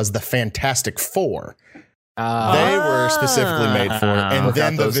one was the Fantastic Four. They were specifically made for it, and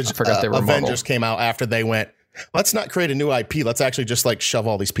then the Avengers came out after they went. Let's not create a new IP. Let's actually just like shove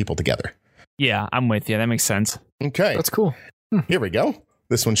all these people together. Yeah, I'm with you. That makes sense. Okay, that's cool. Here we go.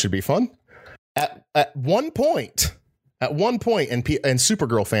 This one should be fun. At one point, and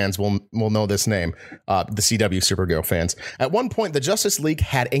Supergirl fans will know this name, the CW Supergirl fans. At one point, the Justice League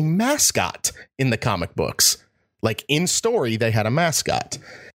had a mascot in the comic books. Like in story, they had a mascot.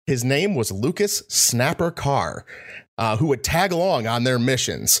 His name was Lucas Snapper Carr, who would tag along on their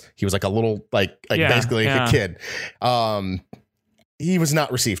missions. He was like a little, basically a kid. He was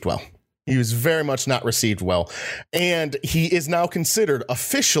not received well. He was very much not received well. And he is now considered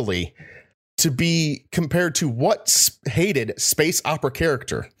officially to be compared to what hated space opera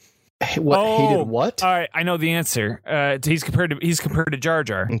character? Hated what? All right, I know the answer. He's compared to Jar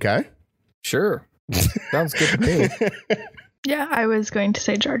Jar. Okay. Sure. Sounds good to me. Yeah, I was going to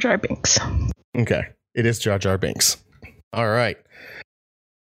say Jar Jar Binks. Okay. It is Jar Jar Binks. All right.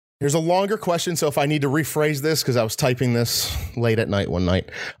 Here's a longer question, so if I need to rephrase this, because I was typing this late at night one night.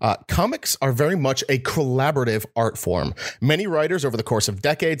 Comics are very much a collaborative art form. Many writers over the course of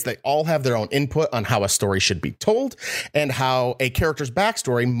decades, they all have their own input on how a story should be told and how a character's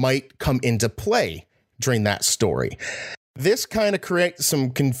backstory might come into play during that story. This kind of creates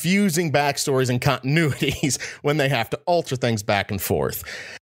some confusing backstories and continuities when they have to alter things back and forth.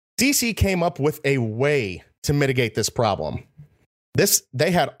 DC came up with a way to mitigate this problem.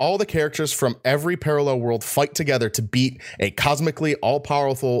 They had all the characters from every parallel world fight together to beat a cosmically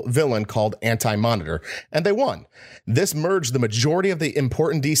all-powerful villain called Anti-Monitor, and they won. This merged the majority of the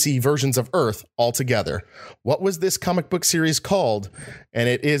important DC versions of Earth all together. What was this comic book series called? And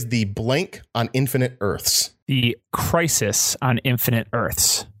it is the Blank on Infinite Earths. The Crisis on Infinite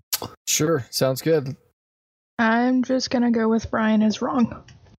Earths. Sure, sounds good. I'm just going to go with Brian is wrong.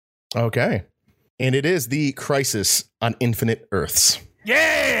 Okay. And it is the Crisis on Infinite Earths.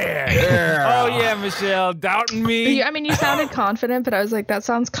 Yeah! Oh, yeah, Michelle, doubting me. Yeah, I mean, you sounded confident, but I was like, that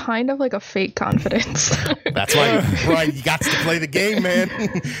sounds kind of like a fake confidence. That's why, Brian, you got to play the game, man.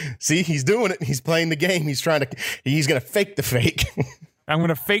 See, he's doing it. He's playing the game. He's going to fake the fake. I'm going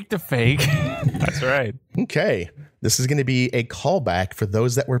to fake the fake. That's right. Okay. This is going to be a callback for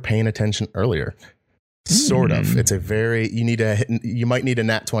those that were paying attention earlier. Sort of. It's a very, you might need a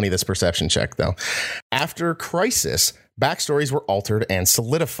nat 20 this perception check though. After Crisis, backstories were altered and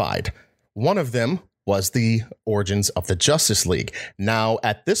solidified. One of them was the origins of the Justice League. Now,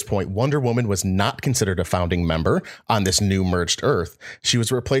 at this point, Wonder Woman was not considered a founding member on this new merged Earth. She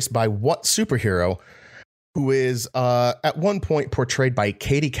was replaced by what superhero, who is at one point portrayed by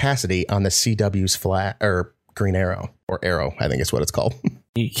Katie Cassidy on the CW's Green Arrow, or Arrow, I think is what it's called.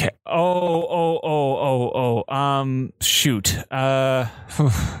 Shoot. Oh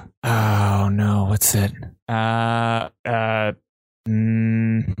no, what's it?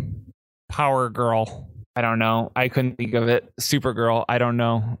 Power Girl. I don't know. I couldn't think of it. Supergirl. I don't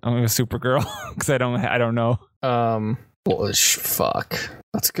know. I'm going to Supergirl because I don't know. Fuck.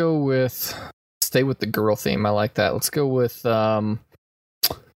 Let's go with. Stay with the girl theme. I like that. Let's go with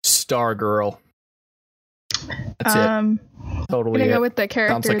Stargirl. That's it. Totally. I'm gonna go with the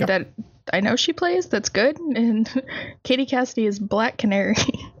character that I know she plays. That's good. And Katie Cassidy is Black Canary.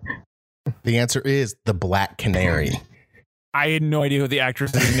 The answer is the Black Canary. I had no idea who the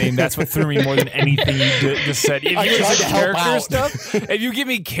actress's name. That's what threw me more than anything you just said. If you give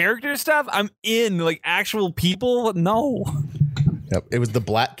me character stuff, I'm in. Like actual people, no. Yep, it was the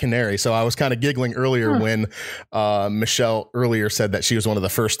Black Canary. So I was kind of giggling earlier when Michelle earlier said that she was one of the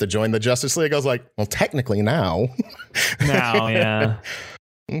first to join the Justice League. I was like, well, technically now. Now, yeah.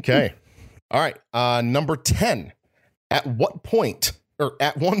 Okay. All right. Number 10. At one point,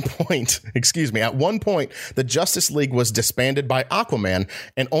 the Justice League was disbanded by Aquaman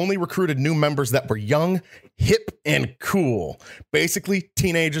and only recruited new members that were young, hip, and cool. Basically,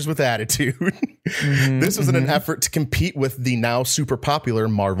 teenagers with attitude. This was in an effort to compete with the now super popular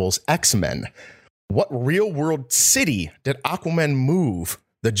Marvel's X-Men. What real-world city did Aquaman move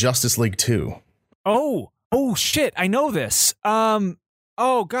the Justice League to? Oh shit! I know this.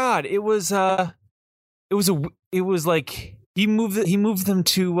 Oh god, it was like. He moved them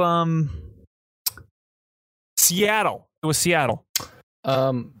to Seattle. It was Seattle.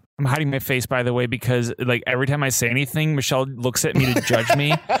 I'm hiding my face, by the way, because like every time I say anything, Michelle looks at me to judge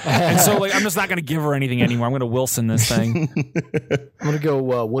me, and so like I'm just not going to give her anything anymore. I'm going to Wilson this thing. I'm going to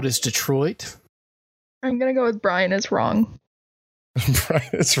go. What is Detroit? I'm going to go with Brian is wrong. Brian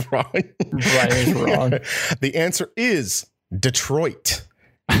is wrong. The answer is Detroit.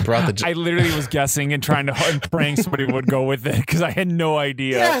 I literally was guessing and praying somebody would go with it because I had no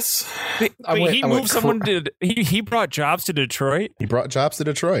idea. Yes. He brought jobs to Detroit. He brought jobs to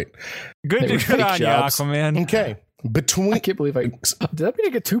Detroit. Good on you, Aquaman. Okay. I can't believe did that mean I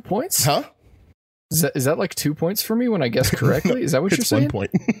get 2 points? Huh? Is that like 2 points for me when I guess correctly? Is that what you're saying? 1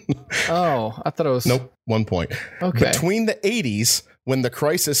 point. Oh, I thought it was. Nope. 1 point. Okay. Between the 80s, when the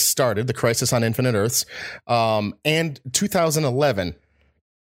Crisis started, the Crisis on Infinite Earths, and 2011,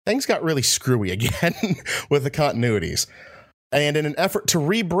 things got really screwy again with the continuities. And in an effort to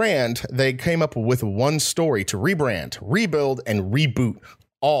rebrand, they came up with one story to rebrand, rebuild, and reboot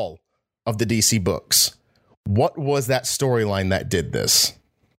all of the DC books. What was that storyline that did this?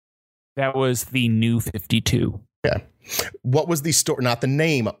 That was the New 52. Yeah. What was the story? Not the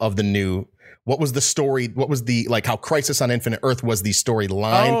name of the new. What was the story? What was the, like, how Crisis on Infinite Earth was the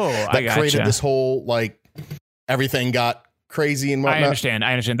storyline that created this whole, like, everything got crazy and whatnot?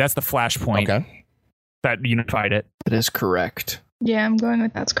 I understand. That's the Flashpoint that unified it. That is correct. Yeah, I'm going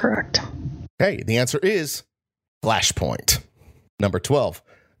with that's correct. Okay, the answer is Flashpoint. Number 12.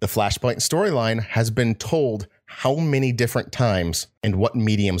 The Flashpoint storyline has been told how many different times and what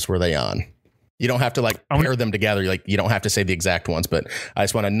mediums were they on? You don't have to like pair them together. Like, you don't have to say the exact ones, but I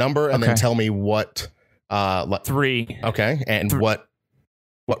just want a number and then tell me what. 3. Okay, and what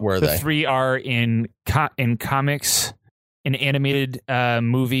were the they? 3 are in comics, an animated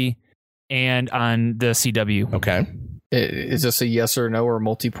movie, and on the CW. Okay. Is this a yes or no or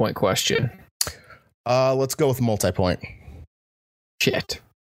multi-point question? Let's go with multi-point. Shit.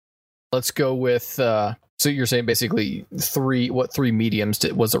 Let's go with. So you're saying basically 3 mediums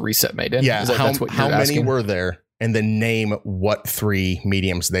was a reset made in? Yeah. That's what how you're many asking? were there? And then name what 3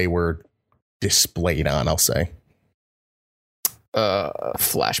 mediums they were displayed on. I'll say.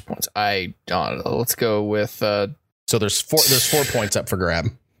 Flashpoints. I don't know. Let's go with. So there's 4 points up for grab.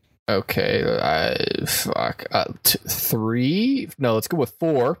 Okay. 3. No, let's go with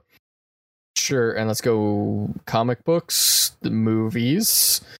 4. Sure, and let's go comic books, the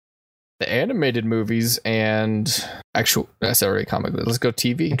movies, the animated movies, and actual. That's already comic books. Let's go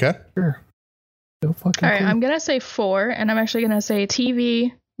TV. Okay. Sure. No fucking. All right, clue. I'm gonna say 4, and I'm actually gonna say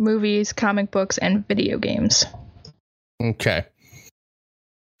TV, movies, comic books, and video games. Okay.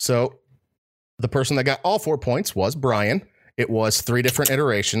 So the person that got all 4 points was Brian. It was 3 different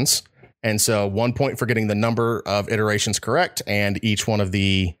iterations. And so 1 point for getting the number of iterations correct. And each one of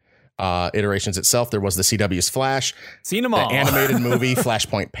the iterations itself, there was the CW's Flash, Seen them the all. animated movie,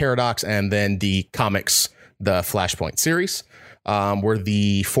 Flashpoint Paradox, and then the comics, the Flashpoint series, were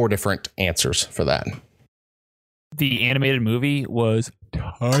the 4 different answers for that. The animated movie was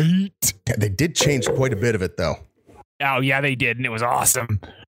tight. Yeah, they did change quite a bit of it, though. Oh, yeah, they did. And it was awesome.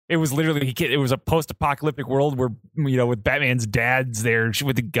 It was literally, it was a post-apocalyptic world where, with Batman's dad's there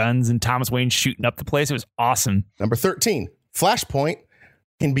with the guns and Thomas Wayne shooting up the place. It was awesome. Number 13, Flashpoint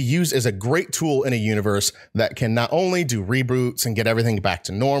can be used as a great tool in a universe that can not only do reboots and get everything back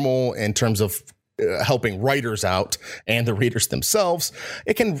to normal in terms of helping writers out and the readers themselves,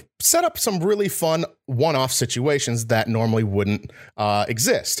 it can set up some really fun one-off situations that normally wouldn't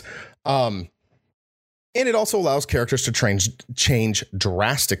exist. And it also allows characters to change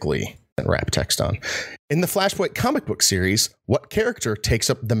drastically. Wrap text on. In the Flashpoint comic book series, what character takes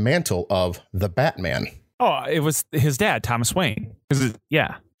up the mantle of the Batman? Oh, it was his dad, Thomas Wayne.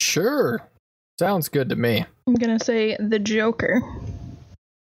 Yeah. Sure. Sounds good to me. I'm gonna say the Joker,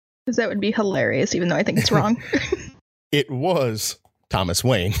 because that would be hilarious, even though I think it's wrong. It was Thomas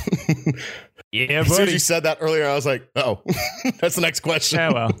Wayne. Yeah, As soon as buddy. you said that earlier, I was like, oh, that's the next question.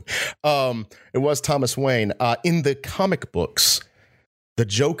 Yeah, well. It was Thomas Wayne. In the comic books, the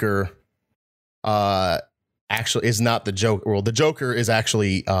Joker actually is not the Joker. Well, the Joker is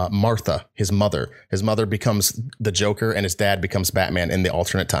actually Martha, his mother. His mother becomes the Joker and his dad becomes Batman in the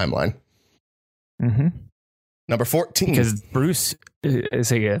alternate timeline. Mm-hmm. Number 14. Because Bruce, I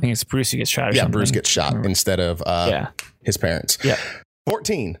think it's Bruce who gets shot. Or Yeah, something. Bruce gets shot instead of his parents. Yeah.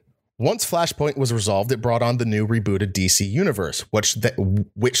 14. Once Flashpoint was resolved, it brought on the new rebooted DC universe, which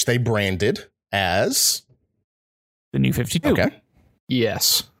they branded as The New 52. Okay.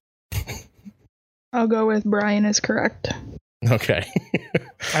 Yes. I'll go with Brian is correct. Okay.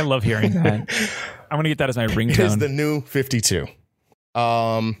 I love hearing that. I'm going to get that as my It is ringtone. the new 52.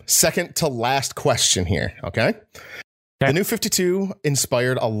 Second to last question here. Okay. The new 52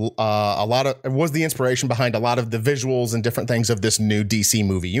 inspired a lot of, it was the inspiration behind a lot of the visuals and different things of this new DC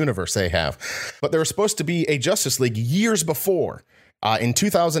movie universe they have. But there was supposed to be a Justice League years before in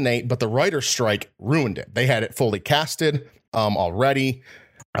 2008, but the writer's strike ruined it. They had it fully casted already.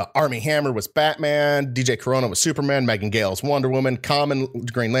 Armie Hammer was Batman, DJ Corona was Superman, Megan Gale was Wonder Woman, Common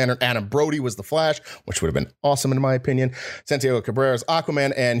Green Lantern, Adam Brody was the Flash, which would have been awesome in my opinion, Santiago Cabrera's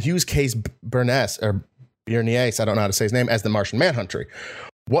Aquaman, and Hughes Case Bernier, I don't know how to say his name, as the Martian Manhunter.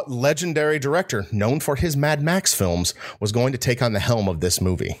 What legendary director, known for his Mad Max films, was going to take on the helm of this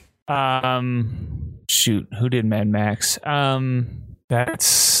movie? Shoot, who did Mad Max? Is that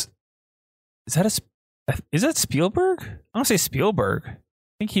Spielberg? I want to say Spielberg.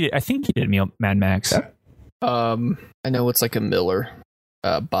 I think he did Mad Max. Yeah. I know it's like a Miller,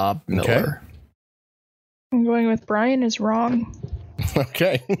 Bob Miller. Okay. I'm going with Brian is wrong.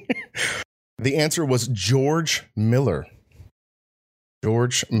 Okay. The answer was George Miller.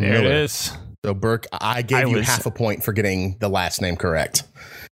 George There Miller. it is. So, Burke, I gave you half a point for getting the last name correct.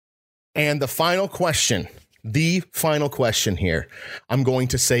 And the final question here, I'm going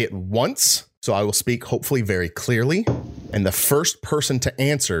to say it once, So I will speak hopefully very clearly, and the first person to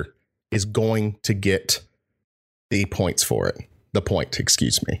answer is going to get the points for it. The point,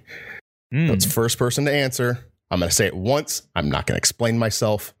 excuse me. So it's first person to answer. I'm going to say it once. I'm not going to explain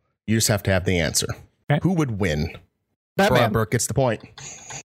myself. You just have to have the answer. Okay. Who would win? Batman. Burke gets the point.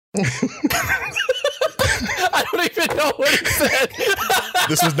 I don't even know what he said.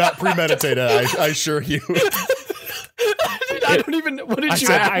 This was not premeditated, I assure you. I don't even. What did you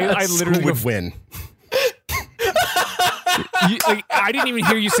said, ask? I literally Who would win? I didn't even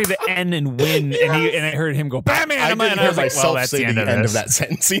hear you say the N and win, and I heard him go Batman. I didn't hear was like, myself well, that's say the the end of that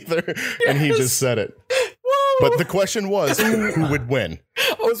sentence either, and he just said it. But the question was, who would win?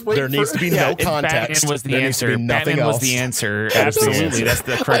 I was waiting There needs to be no context. Batman was the There needs to answer. be nothing Batman else. was the answer. That is the Absolutely, answer. that's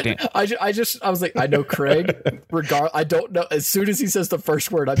the correct answer. I was like, I know Craig. I don't know. As soon as he says the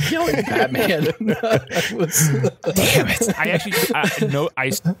first word, I'm yelling Batman. Damn it! I actually no.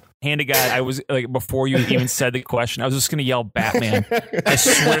 I hand to God, I was like before you even said the question, I was just going to yell Batman. I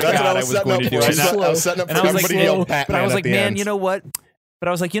swear to That's what God, I I was was setting going up to do for. it. I was setting up for And I was like, everybody to yell well, Batman but I was at like, the man, end. you know what? But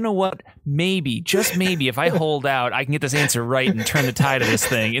I was like, you know what? Maybe, just maybe, if I hold out, I can get this answer right and turn the tide of this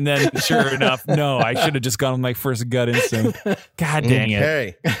thing. And then, sure enough, no, I should have just gone with my first gut instinct. God dang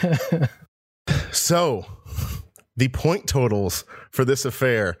it. Okay. So, the point totals for this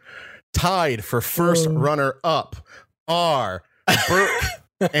affair, tied for first runner-up, are Burke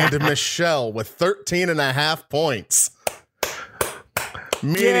and Michelle with 13.5 points.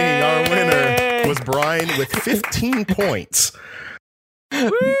 Meaning our winner was Brian with 15 points.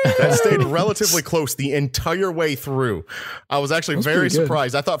 That stayed relatively close the entire way through. I was actually very pretty good.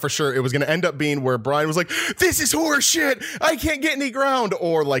 surprised. I thought for sure it was going to end up being where Brian was like, this is horse shit. I can't get any ground.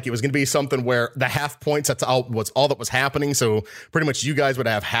 Or like it was going to be something where the half points, was all that was happening. So pretty much you guys would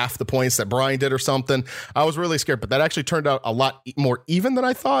have half the points that Brian did or something. I was really scared, but that actually turned out a lot more even than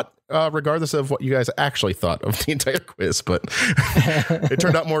I thought. Regardless of what you guys actually thought of the entire quiz, but it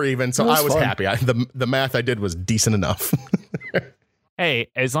turned out more even. So I was fun. happy. The math I did was decent enough. Hey,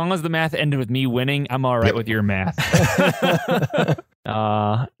 as long as the math ended with me winning, I'm all right with your math.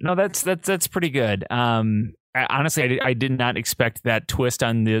 No, that's pretty good. Honestly, I did not expect that twist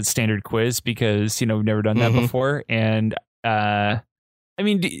on the standard quiz because we've never done that before. And I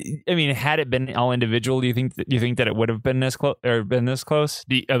mean, had it been all individual, do you think that it would have been this close or been this close?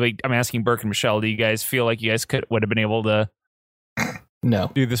 I'm asking Burke and Michelle. Do you guys feel like you guys would have been able to No,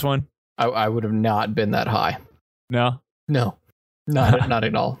 do this one? I would have not been that high. No. Not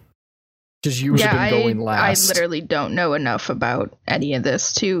at all. Because you would have been going last. I literally don't know enough about any of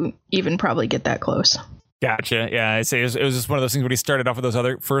this to even probably get that close. Gotcha. Yeah, I say it was just one of those things when he started off with those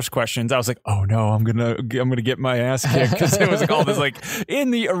other first questions. I was like, oh no, I'm gonna get my ass kicked because it was like all this like in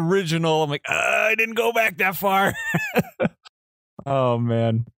the original. I'm like, I didn't go back that far. Oh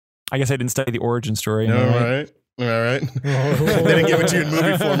man, I guess I didn't study the origin story. All right. They didn't give it to you in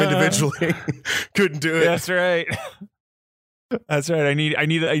movie form individually. Couldn't do it. That's right. That's right. I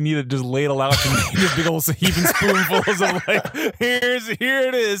need to just ladle out some big old heaping spoonfuls of like, here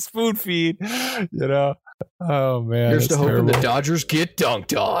it is, spoon feed. Oh man. Here's to hoping terrible. the Dodgers get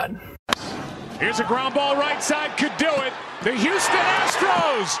dunked on. Here's a ground ball right side, could do it. The Houston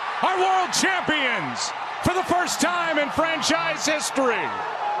Astros are world champions for the first time in franchise history.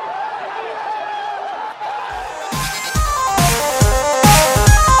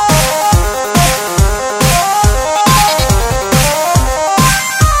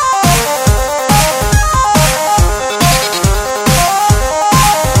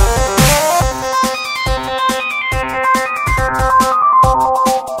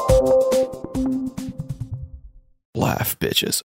 Laugh, bitches.